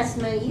give a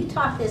testimony? You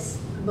taught this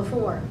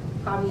before,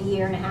 probably a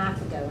year and a half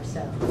ago or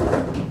so,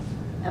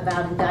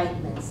 about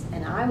indictments.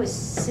 And I was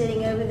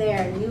sitting over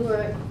there and you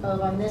were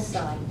over on this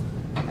side.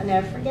 I'll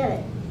never forget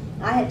it.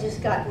 I had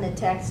just gotten a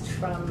text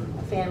from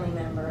a family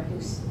member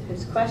whose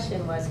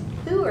question was,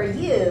 "Who are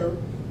you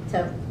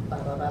to blah,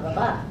 blah, blah, blah,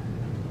 blah?"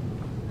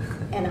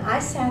 And I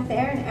sat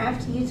there, and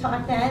after you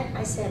taught that,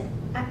 I said,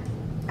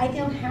 I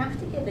don't have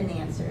to give an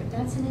answer.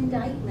 That's an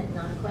indictment,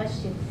 not a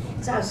question.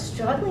 So I was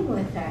struggling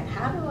with that.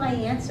 How do I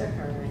answer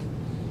her? And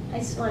I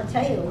just want to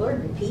tell you, the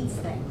Lord repeats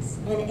things.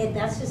 And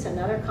that's just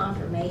another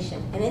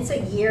confirmation. And it's a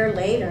year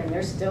later, and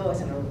there still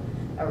wasn't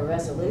a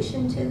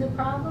resolution to the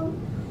problem,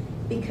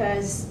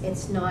 because it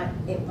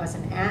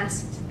wasn't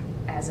asked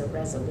as a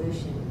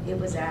resolution. It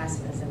was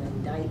asked as an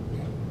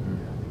indictment.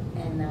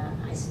 And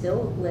I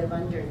still live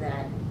under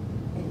that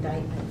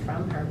indictment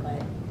from her,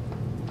 but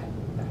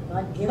I'm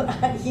not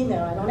guilty.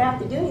 I don't have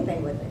to do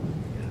anything with it.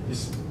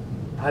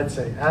 I'd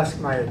say, ask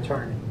my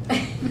attorney.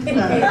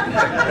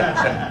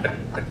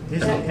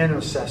 He's an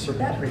intercessor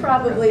That between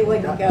probably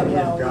wouldn't go me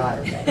well. and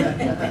God.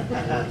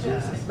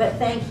 Either, but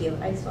thank you.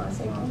 I just want to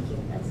say thank you.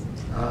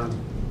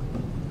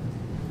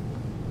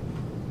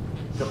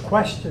 The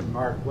question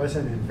mark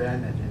wasn't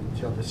invented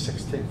until the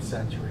 16th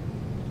century.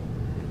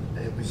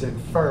 It was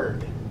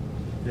inferred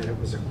that it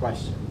was a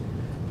question.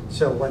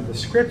 So when the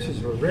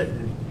scriptures were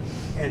written,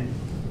 and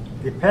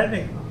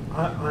depending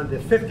on the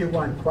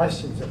 51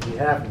 questions that we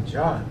have in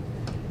John,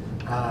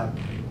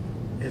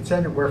 it's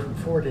anywhere from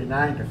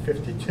 49 to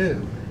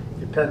 52,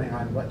 depending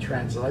on what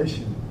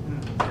translation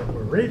that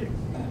we're reading.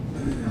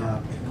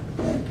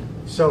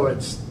 So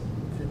it's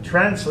the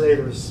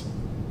translator's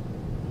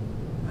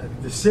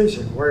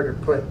decision where to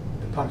put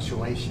the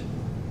punctuation,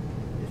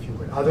 if you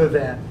would, other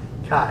than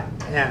kai,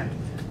 and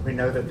we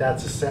know that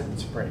that's a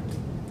sentence break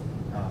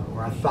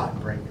or a thought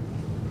break.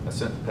 I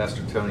sent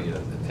Pastor Tony a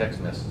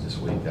text message this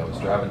week. I was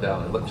driving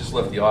down, I just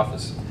left the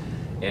office,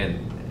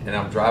 and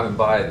I'm driving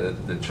by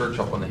the church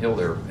up on the hill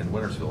there in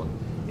Wintersville,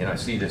 and I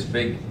see this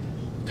big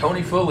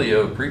Tony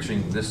Folio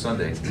preaching this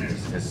Sunday,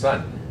 his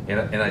son,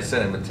 and I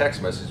sent him a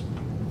text message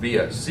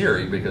via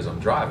Siri because I'm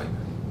driving,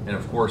 and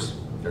of course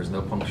there's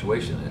no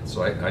punctuation in it.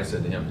 So I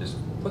said to him, just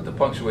put the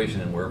punctuation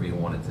in wherever you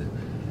want it to.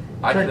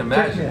 I can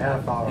imagine. Took me a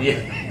half hour.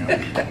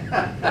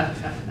 Yeah.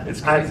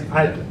 It's crazy.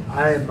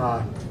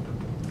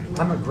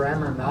 I'm a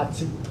grammar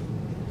Nazi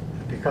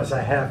because I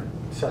have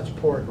such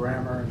poor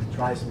grammar and it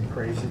drives me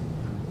crazy.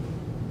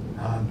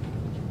 And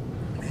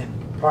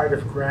part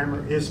of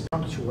grammar is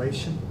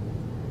punctuation.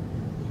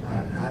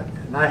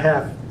 And I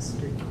have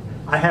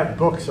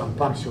books on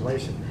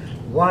punctuation.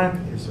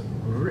 One is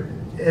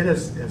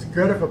as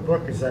good of a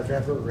book as I've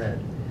ever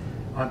read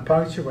on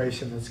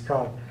punctuation. It's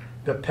called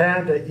 "The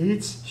Panda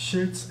Eats,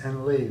 Shoots,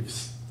 and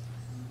Leaves."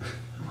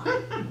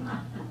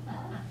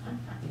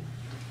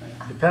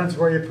 Depends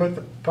where you put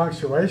the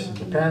punctuation.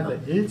 The panda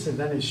eats and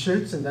then he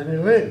shoots and then he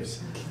leaves.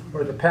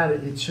 Or the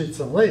panda eats, shoots,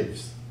 and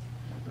leaves.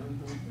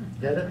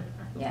 Get it?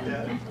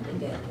 Yeah.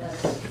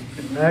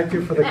 Thank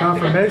you for the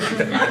confirmation.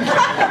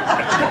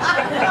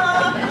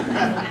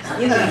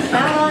 You can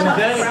count on Was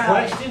that us. a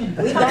question?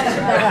 We got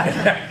your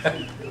back.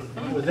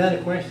 Was that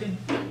a question?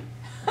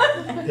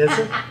 Is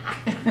it?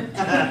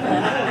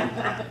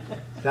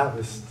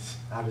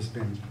 I was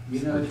being.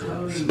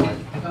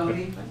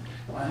 Tony,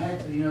 I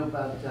had to,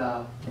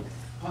 about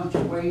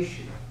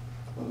punctuation.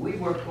 When we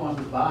worked on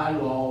the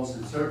bylaws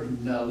and certain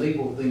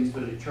legal things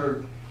for the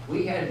church,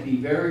 we had to be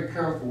very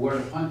careful where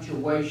the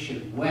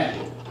punctuation went.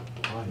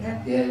 Oh,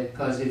 yeah.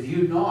 Because if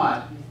you're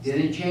not, then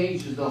it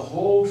changes the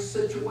whole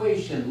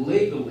situation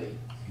legally.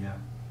 Yeah.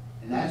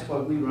 And that's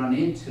what we run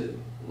into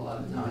a lot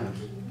of times.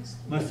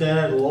 Must have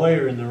had a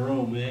lawyer in the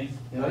room, eh?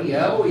 Oh,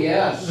 yeah, oh,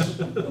 yes.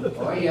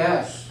 Oh,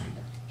 yes.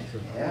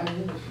 Yeah.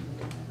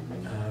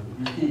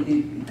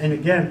 And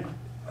again,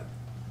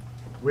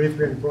 we've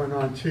been going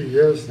on 2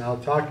 years now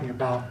talking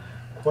about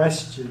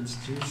questions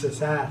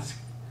Jesus asked.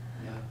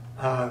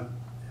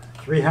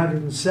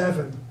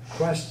 307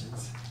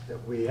 questions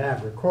that we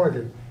have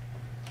recorded.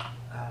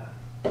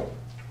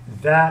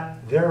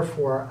 That,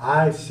 therefore,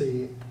 I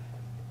see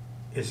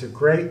is a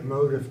great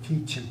mode of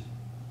teaching.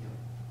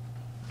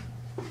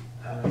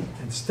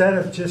 Instead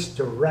of just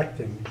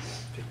directing,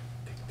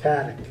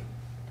 dictatic,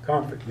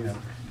 comfort,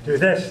 do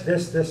this,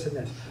 this, and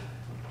this.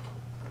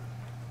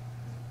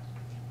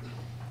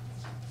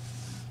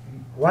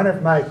 One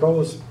of my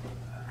goals,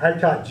 I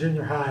taught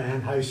junior high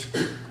and high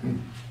school,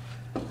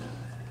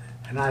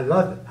 and I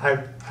loved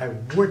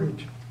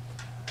it.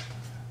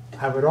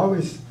 I would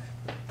always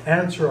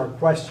answer a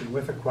question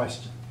with a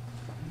question.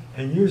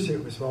 And usually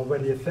it was, well,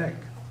 what do you think?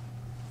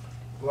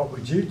 What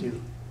would you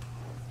do?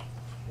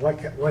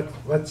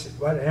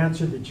 What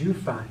answer did you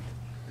find?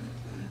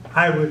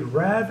 I would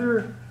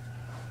rather,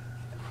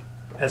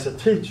 as a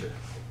teacher,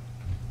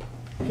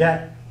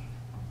 get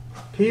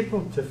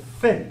people to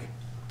think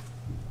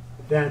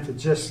than to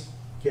just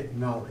get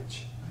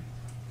knowledge.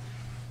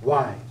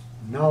 Why?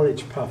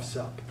 Knowledge puffs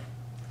up.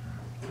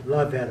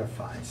 Love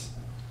edifies.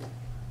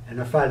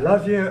 And if I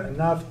love you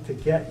enough to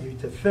get you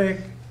to think,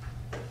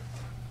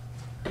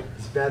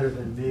 it's better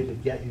than me to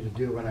get you to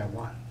do what I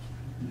want.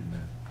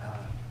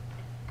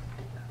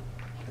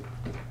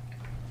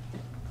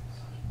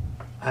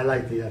 I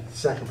like the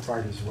second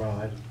part as well.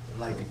 I'd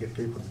like to get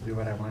people to do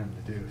what I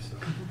want them to do.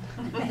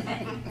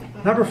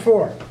 So. Number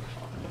 4.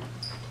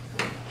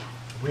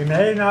 We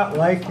may not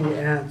like the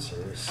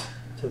answers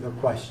to the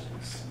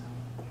questions.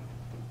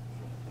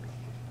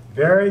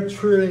 Very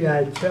truly,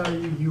 I tell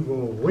you, you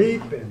will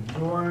weep and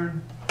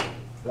mourn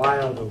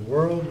while the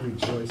world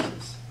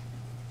rejoices.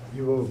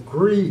 You will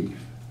grieve,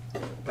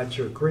 but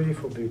your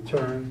grief will be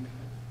turned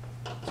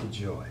to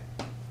joy.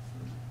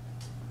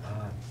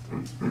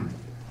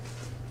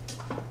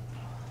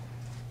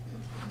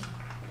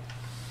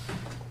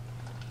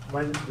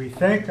 When we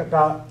think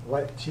about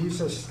what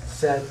Jesus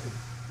said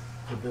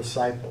to the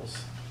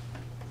disciples,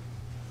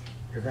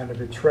 you're going to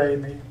betray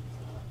me,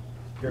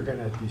 you're going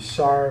to be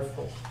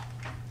sorrowful.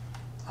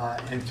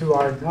 And to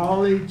our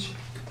knowledge,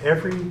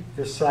 every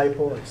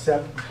disciple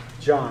except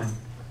John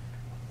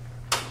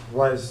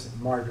was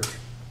martyred.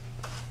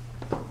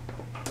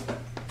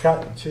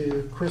 Cut in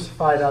two,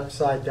 crucified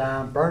upside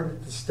down, burned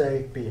at the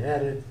stake,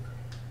 beheaded,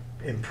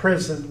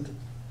 imprisoned.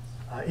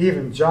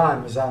 Even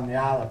John was on the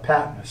Isle of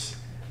Patmos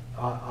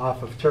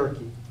off of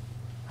Turkey.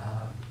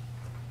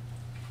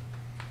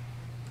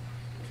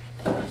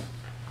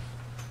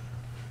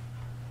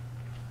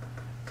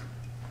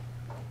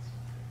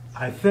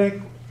 I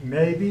think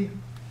maybe,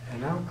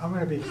 and I'm going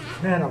to be,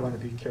 I want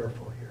to be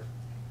careful here.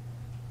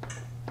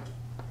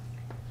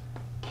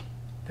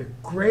 The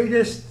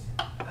greatest,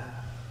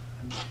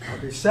 I'll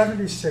be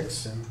 76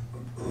 soon,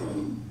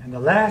 and the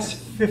last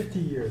 50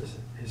 years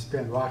has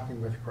been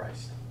walking with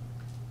Christ.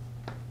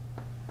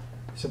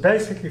 So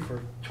basically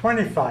for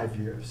 25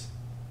 years,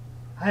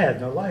 I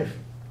had no life.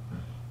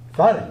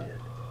 Thought I did,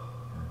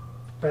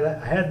 but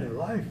I had no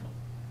life.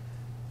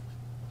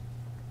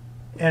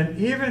 And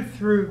even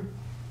through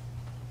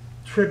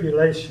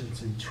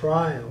tribulations and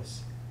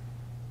trials,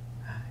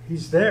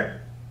 he's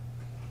there.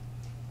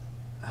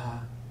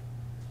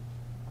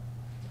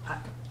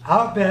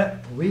 I'll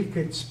bet we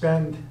could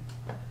spend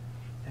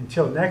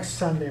until next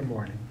Sunday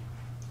morning,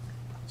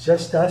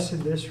 just us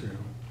in this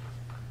room,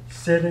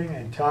 sitting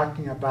and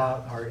talking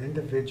about our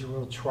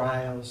individual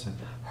trials and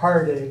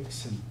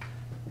heartaches and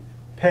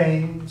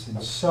pains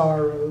and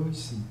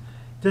sorrows and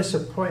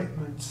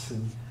disappointments,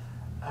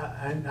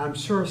 and I'm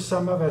sure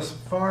some of us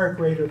far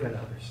greater than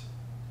others.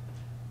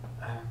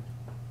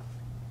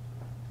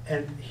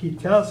 And he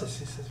tells us,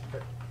 he says,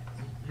 but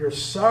your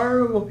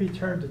sorrow will be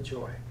turned to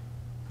joy.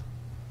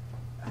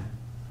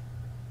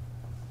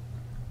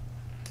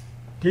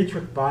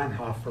 Dietrich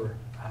Bonhoeffer,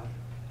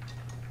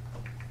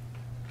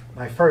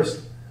 my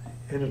first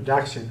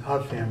introduction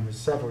of him was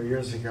several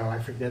years ago. I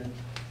forget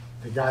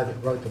the guy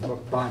that wrote the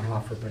book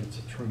Bonhoeffer, but it's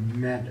a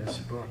tremendous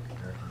book.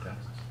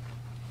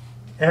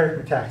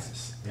 Eric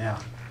Metaxas,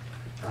 yeah.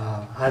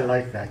 I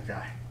like that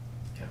guy.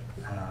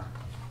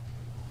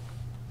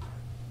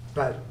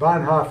 But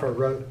Bonhoeffer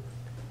wrote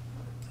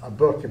a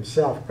book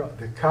himself called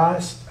The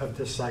Cost of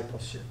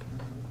Discipleship.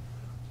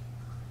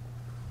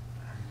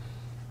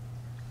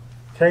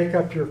 Take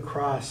up your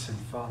cross and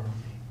follow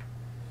me.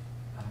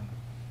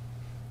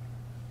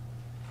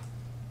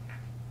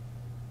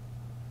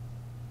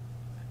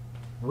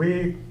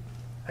 We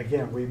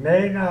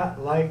may not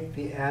like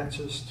the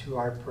answers to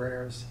our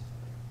prayers,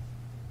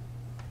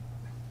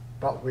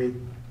 but we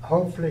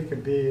hopefully can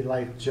be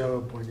like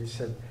Job when he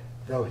said,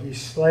 though he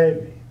slay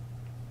me,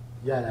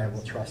 yet I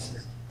will trust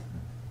him.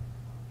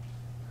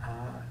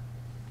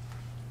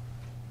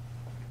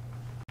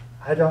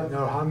 I don't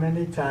know how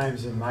many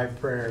times in my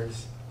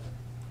prayers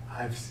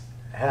I've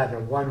had a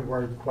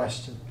one-word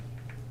question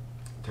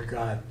to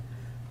God.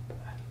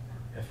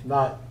 If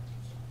not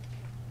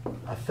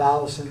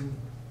 1,000,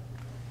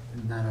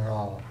 none at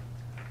all.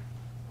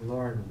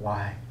 Lord,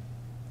 why?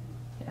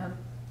 Yeah.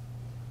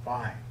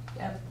 Why?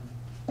 Yep.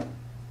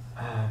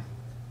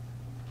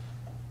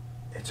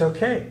 It's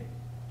okay.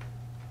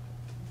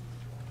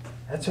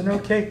 That's an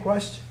okay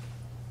question.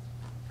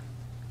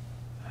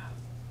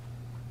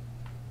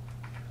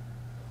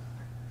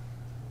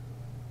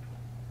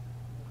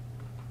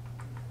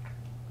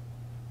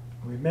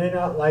 We may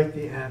not like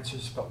the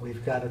answers, but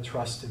we've got to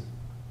trust Him.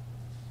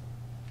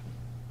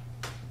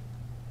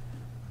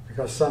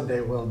 Because someday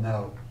we'll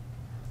know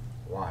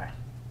why.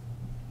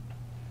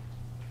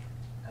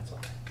 That's all.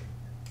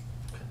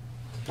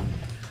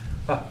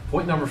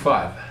 Point number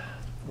 5.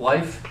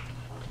 Life,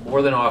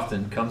 more than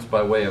often, comes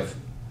by way of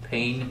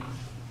pain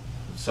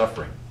and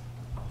suffering.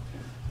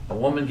 A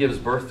woman gives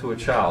birth to a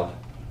child.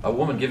 A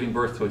woman giving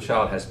birth to a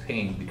child has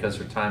pain because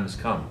her time has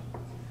come.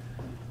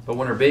 But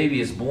when her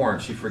baby is born,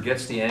 she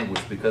forgets the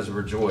anguish because of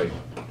her joy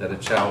that a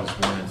child is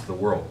born into the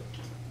world.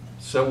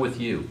 So with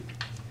you.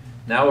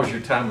 Now is your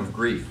time of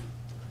grief.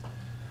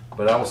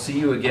 But I will see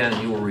you again,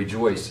 and you will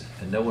rejoice,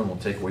 and no one will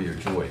take away your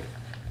joy.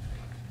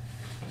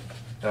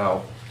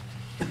 Now,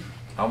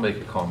 I'll make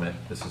a comment.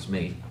 This is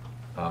me.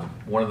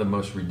 One of the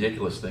most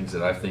ridiculous things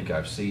that I think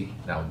I've seen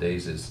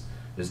nowadays is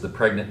the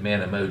pregnant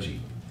man emoji.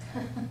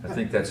 I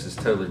think that's just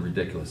totally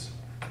ridiculous.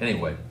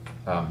 Anyway,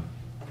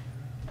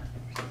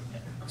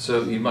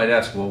 so you might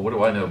ask, well, what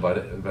do I know about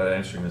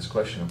answering this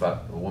question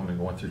about a woman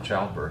going through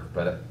childbirth?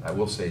 But I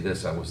will say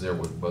this: I was there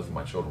when both of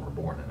my children were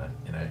born,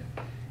 and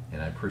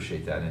I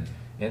appreciate that.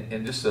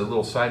 And just a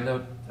little side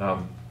note.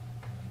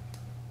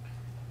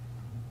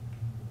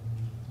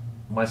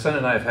 My son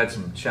and I have had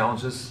some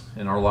challenges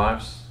in our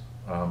lives.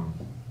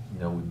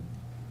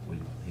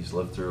 He's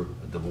lived through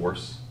a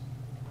divorce,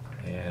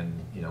 and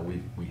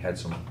we had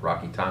some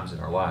rocky times in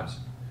our lives.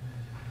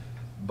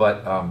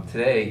 But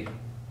today,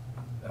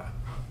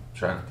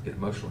 trying not to get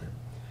emotional here.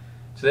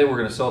 Today we're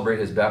going to celebrate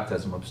his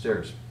baptism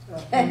upstairs.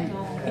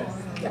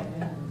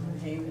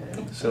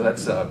 So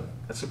that's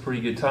a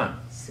pretty good time.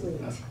 Sweet.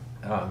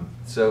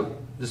 So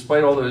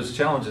despite all those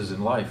challenges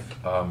in life,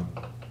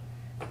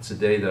 it's a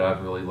day that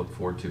I've really looked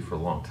forward to for a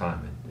long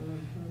time.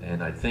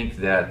 And I think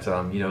that,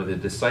 the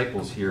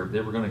disciples here,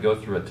 they were going to go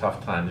through a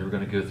tough time. They were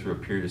going to go through a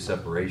period of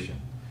separation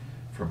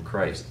from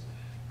Christ.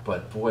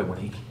 But boy,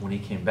 when he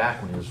came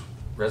back, when he was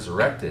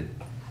resurrected,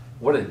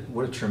 what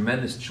a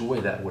tremendous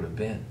joy that would have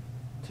been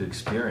to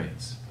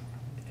experience,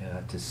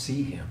 to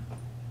see him.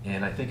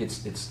 And I think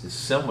it's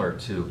similar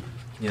to,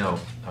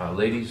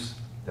 ladies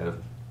that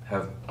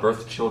have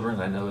birthed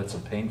children. I know it's a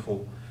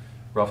painful,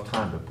 rough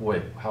time, but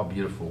boy, how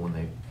beautiful when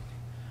they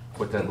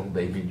put that little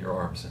baby in your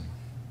arms and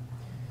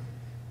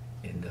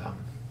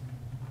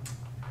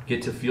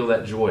get to feel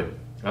that joy.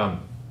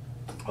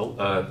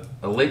 A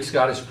late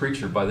Scottish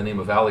preacher by the name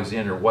of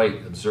Alexander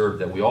White observed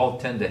that we all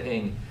tend to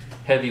hang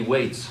heavy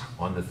weights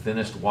on the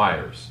thinnest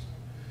wires.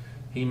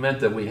 He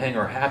meant that we hang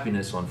our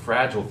happiness on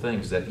fragile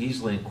things that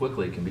easily and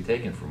quickly can be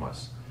taken from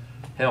us.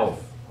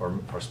 Health, or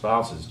our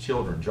spouses,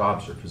 children,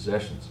 jobs, or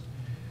possessions.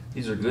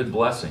 These are good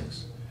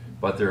blessings,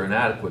 but they're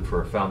inadequate for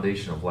a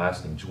foundation of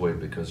lasting joy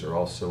because they're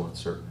all so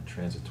uncertain and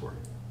transitory.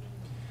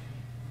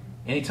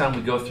 Anytime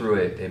we go through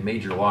a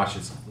major loss,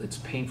 it's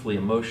painfully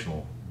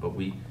emotional, but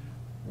we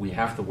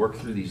have to work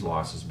through these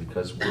losses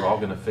because we're all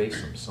going to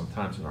face them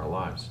sometimes in our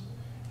lives.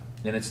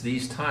 And it's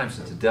these times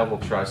that the devil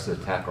tries to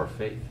attack our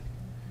faith.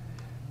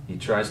 He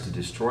tries to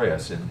destroy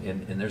us,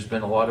 and there's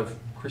been a lot of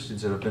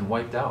Christians that have been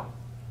wiped out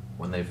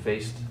when they've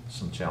faced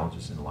some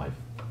challenges in life.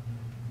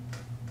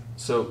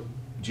 So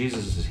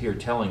Jesus is here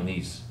telling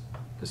these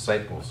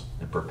disciples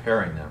and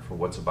preparing them for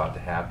what's about to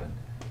happen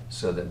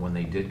so that when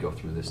they did go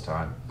through this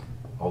time,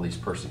 all these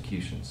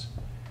persecutions,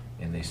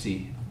 and they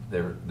see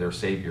their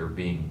Savior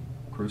being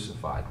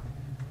crucified,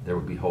 there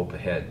would be hope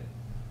ahead.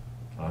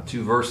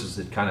 2 verses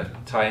that kind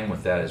of tie in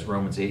with that is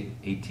Romans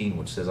 8:18,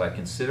 which says, I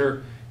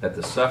consider that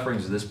the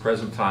sufferings of this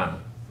present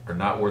time are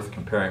not worth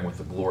comparing with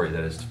the glory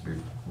that is to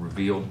be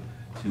revealed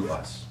to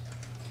us.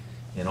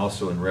 And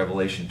also in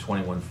Revelation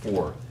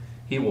 21:4,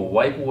 he will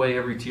wipe away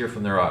every tear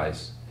from their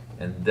eyes,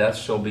 and death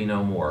shall be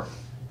no more.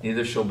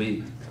 Neither shall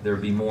there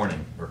be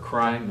mourning, or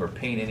crying, nor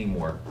pain any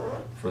more,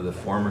 for the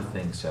former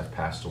things have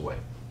passed away.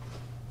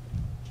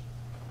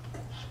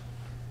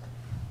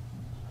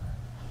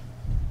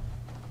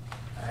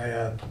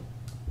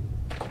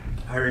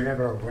 I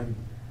remember when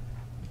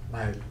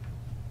my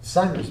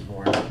son was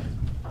born,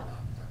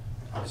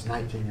 I was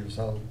 19 years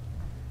old,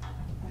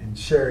 and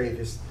Sherry,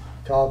 this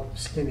tall,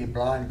 skinny,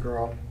 blonde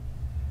girl,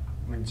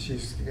 when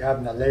she's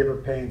having the labor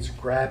pains,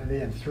 grabbed me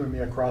and threw me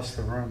across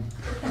the room.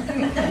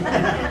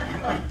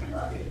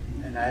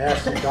 And I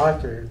asked the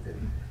doctor, it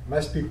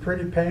must be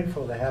pretty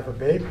painful to have a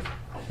baby.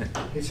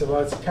 He said,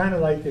 well, it's kind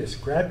of like this.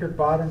 Grab your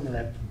bottom and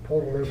then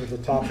pull it over the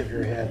top of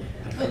your head,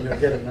 and you'll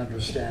get an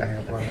understanding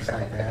of what it's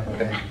like to have a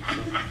baby.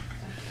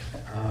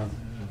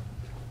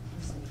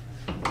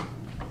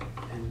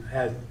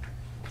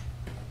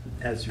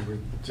 as you were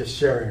just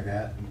sharing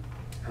that,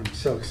 I'm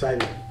so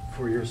excited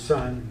for your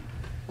son,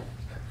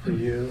 for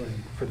you,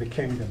 and for the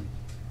kingdom.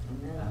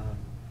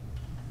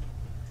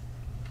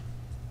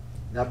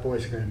 That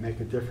boy's going to make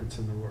a difference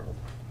in the world.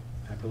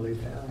 I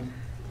believe that.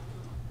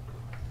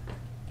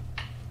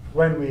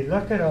 When we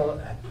look at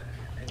all,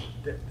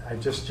 I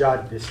just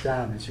jotted this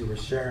down as you were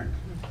sharing.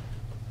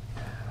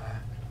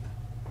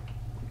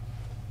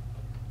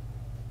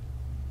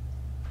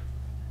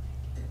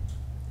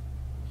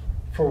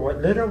 For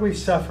what little we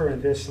suffer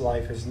in this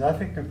life is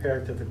nothing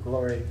compared to the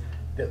glory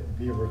that will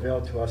be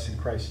revealed to us in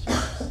Christ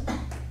Jesus.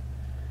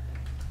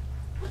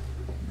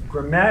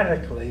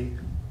 Grammatically,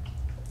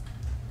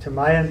 to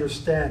my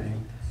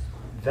understanding,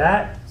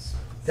 that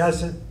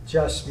doesn't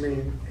just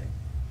mean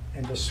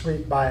in the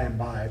sweet by and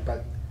by,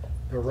 but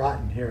the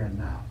rotten here and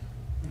now.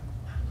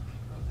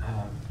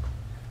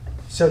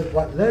 So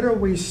what little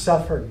we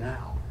suffer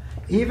now,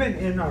 even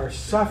in our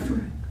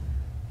suffering,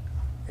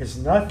 is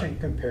nothing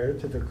compared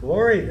to the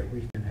glory that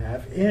we can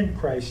have in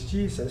Christ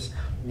Jesus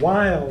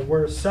while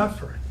we're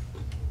suffering.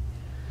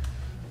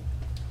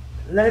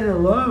 Let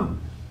alone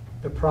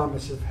the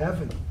promise of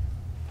heaven.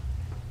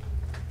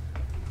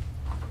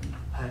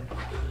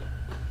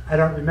 I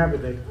don't remember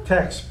the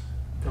text,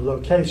 the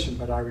location,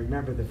 but I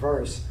remember the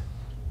verse.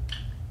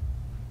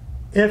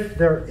 If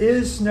there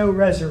is no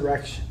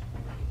resurrection,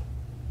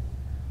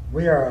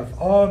 we are of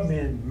all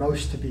men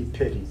most to be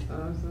pitied.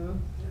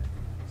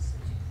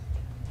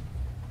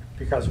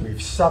 Because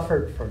we've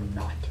suffered for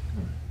naught.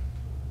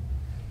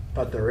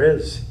 But there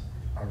is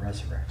a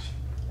resurrection.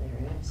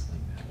 There is.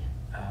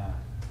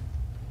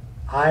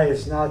 Eye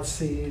is not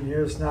seen,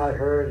 ears not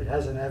heard, it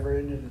hasn't ever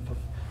entered the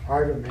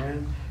heart of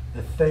man,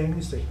 the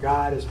things that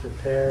God has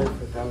prepared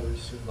for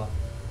those who love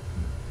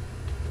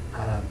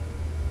Him.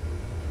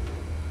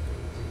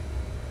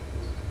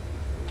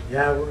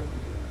 We're...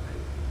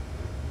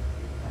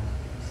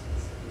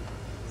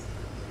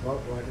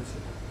 what is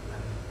it?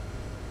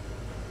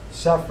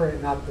 Suffering,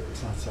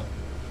 it's not suffering.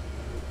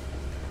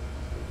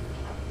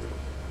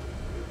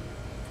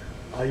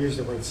 I'll use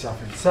the word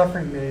suffering.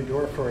 Suffering may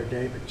endure for a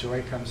day, but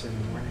joy comes in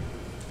the morning.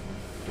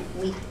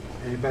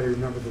 Anybody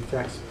remember the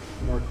text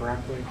more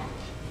correctly?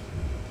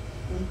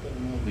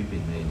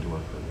 Weeping may endure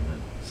for the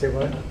night. Say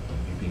what?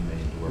 Weeping may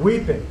endure.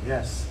 Weeping,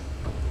 yes.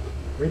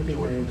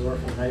 Weeping may endure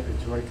for the night,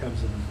 but joy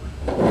comes in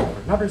the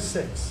morning. Number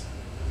 6.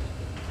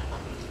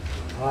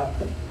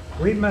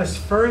 We must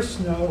first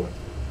know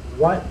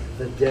what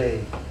the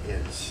day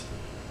is.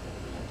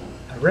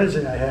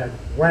 Originally I had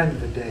when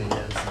the day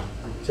is,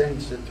 and we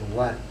changed it to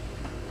what.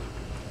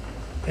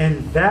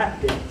 In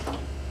that day,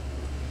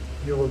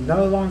 you will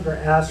no longer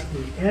ask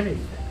me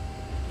anything.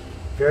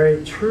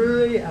 Very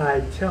truly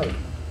I tell you,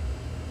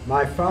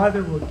 my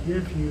Father will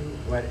give you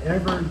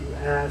whatever you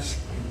ask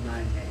in my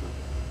name.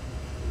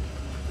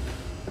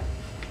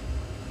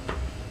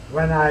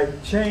 When I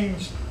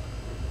changed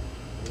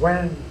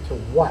when to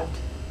what,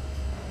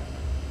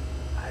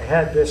 I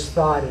had this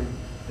thought in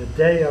the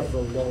day of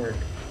the Lord.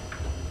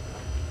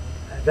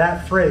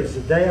 That phrase,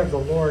 the day of the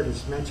Lord,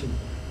 is mentioned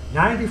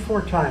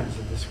 94 times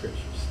in the Scriptures.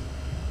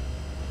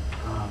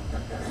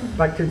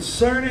 But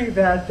concerning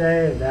that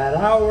day and that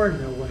hour,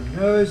 no one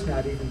knows,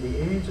 not even the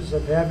angels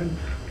of heaven,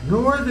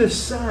 nor the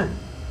Son,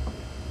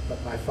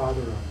 but my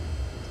Father only.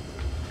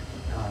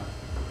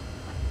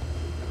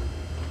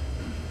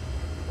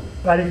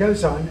 But he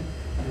goes on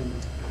in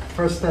 1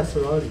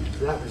 Thessalonians,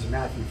 that was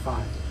Matthew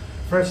 5.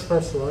 1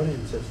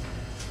 Thessalonians says,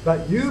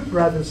 but you,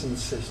 brothers and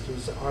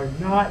sisters, are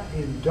not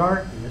in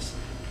darkness,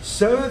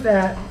 so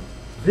that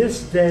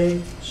this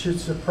day should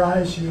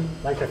surprise you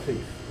like a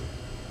thief.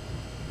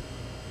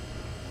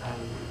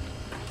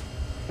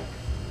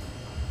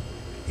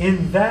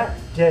 In that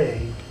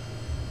day,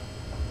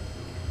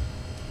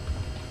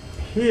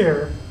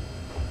 here,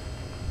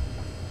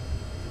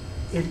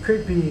 it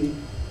could be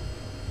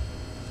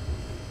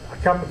a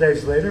couple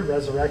days later,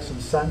 Resurrection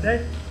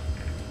Sunday.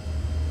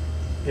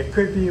 It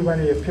could be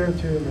when he appeared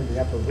to him in the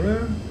upper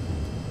room.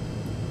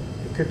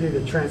 It could be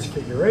the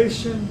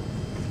Transfiguration,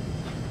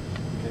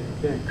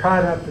 being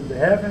caught up into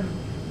heaven,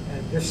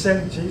 and this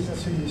same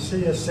Jesus who you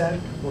see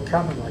ascend will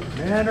come in like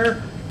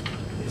manner.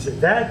 Is it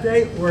that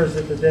day, or is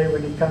it the day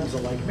when he comes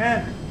in like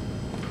manner?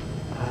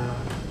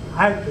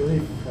 I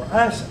believe for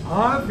us,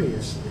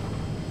 obviously,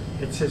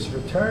 it's his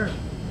return.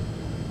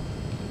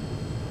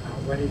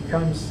 When he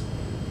comes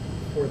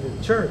for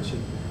the church,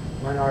 and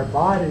when our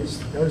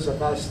bodies, those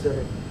of us that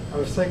are, I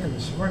was thinking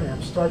this morning,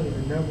 I'm starting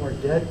to know more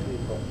dead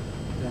people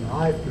than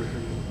alive people.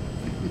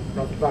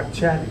 Brother Buck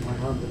Channing went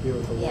home to be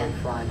with the Lord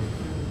Friday.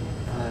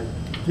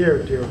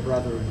 Dear, dear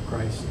brother in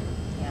Christ.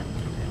 Yeah.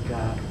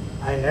 And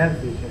I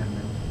envied him.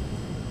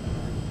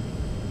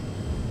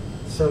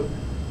 So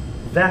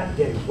that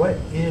day, what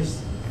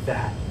is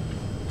that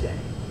day?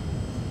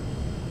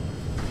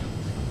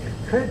 It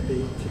could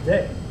be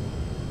today.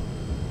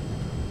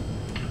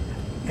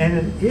 And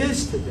it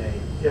is today,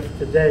 if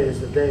today is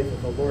the day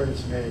that the Lord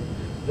has made.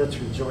 Let's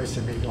rejoice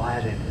and be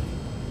glad in it.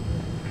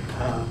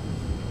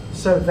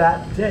 So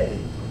that day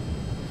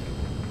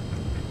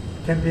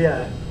can be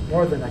a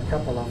more than a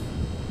couple of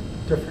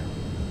different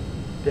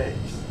days.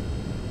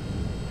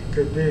 It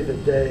could be the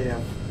day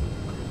of,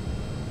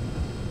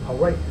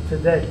 awake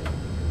today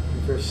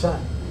with your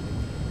son.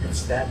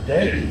 It's that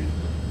day.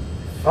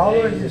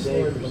 Following his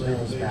Lord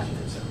believer's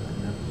baptism.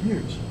 A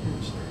huge,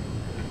 huge day.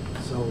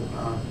 So,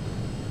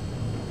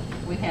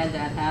 We had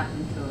that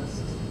happen to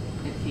us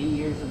 15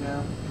 years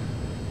ago.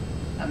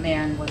 A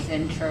man was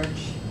in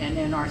church and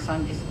in our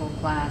Sunday school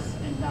class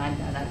and died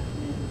that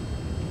afternoon.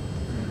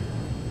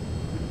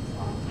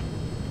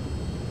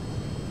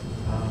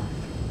 I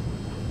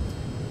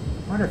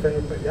wonder if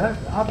anybody,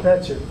 I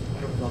bet you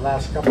over the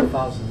last couple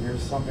thousand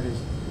years, somebody's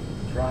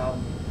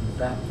drowned in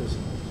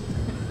baptism.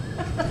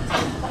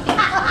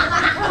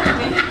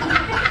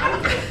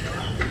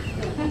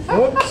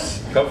 Whoops.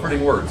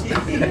 Comforting words.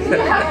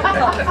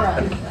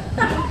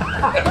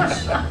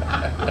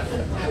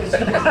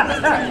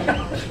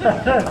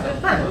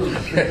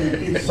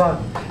 Son,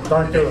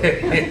 don't do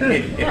it.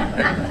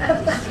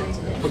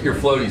 Put your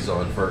floaties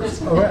on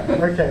first. Oh,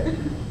 okay,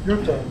 your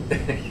turn.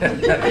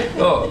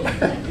 Oh,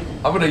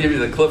 I'm going to give you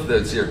the cliff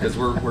notes here because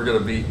we're going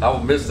to be. I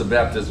will miss the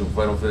baptism if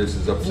I don't finish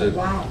this episode.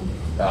 Wow.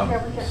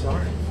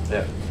 Sorry.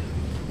 Yeah.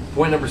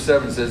 Point number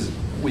 7 says,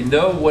 we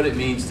know what it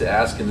means to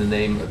ask in the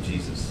name of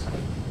Jesus.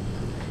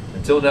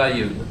 Until now,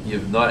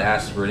 you've not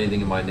asked for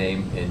anything in my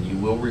name, and you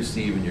will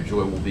receive, and your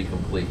joy will be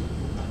complete.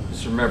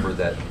 Just remember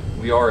that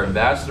we are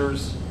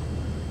ambassadors.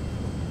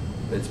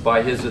 It's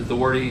by His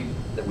authority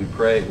that we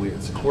pray.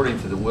 It's according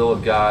to the will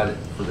of God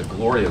for the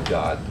glory of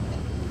God.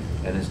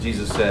 And as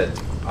Jesus said,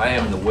 I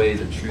am the way,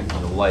 the truth,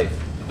 and the life.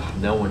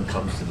 No one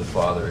comes to the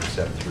Father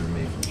except through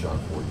me, from John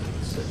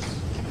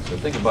 14:6. So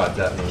think about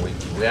that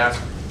when we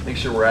ask. Make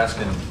sure we're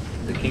asking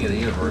the King of the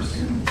universe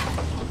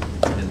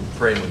and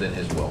praying within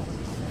His will.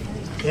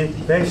 And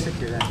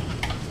basically then,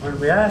 when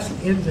we ask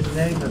in the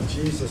name of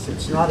Jesus,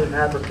 it's not an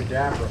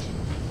abracadabra.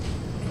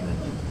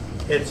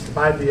 It's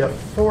by the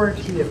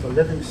authority of the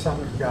living Son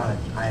of God,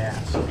 I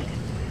ask.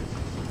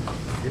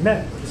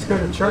 Amen. Let's go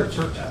to church.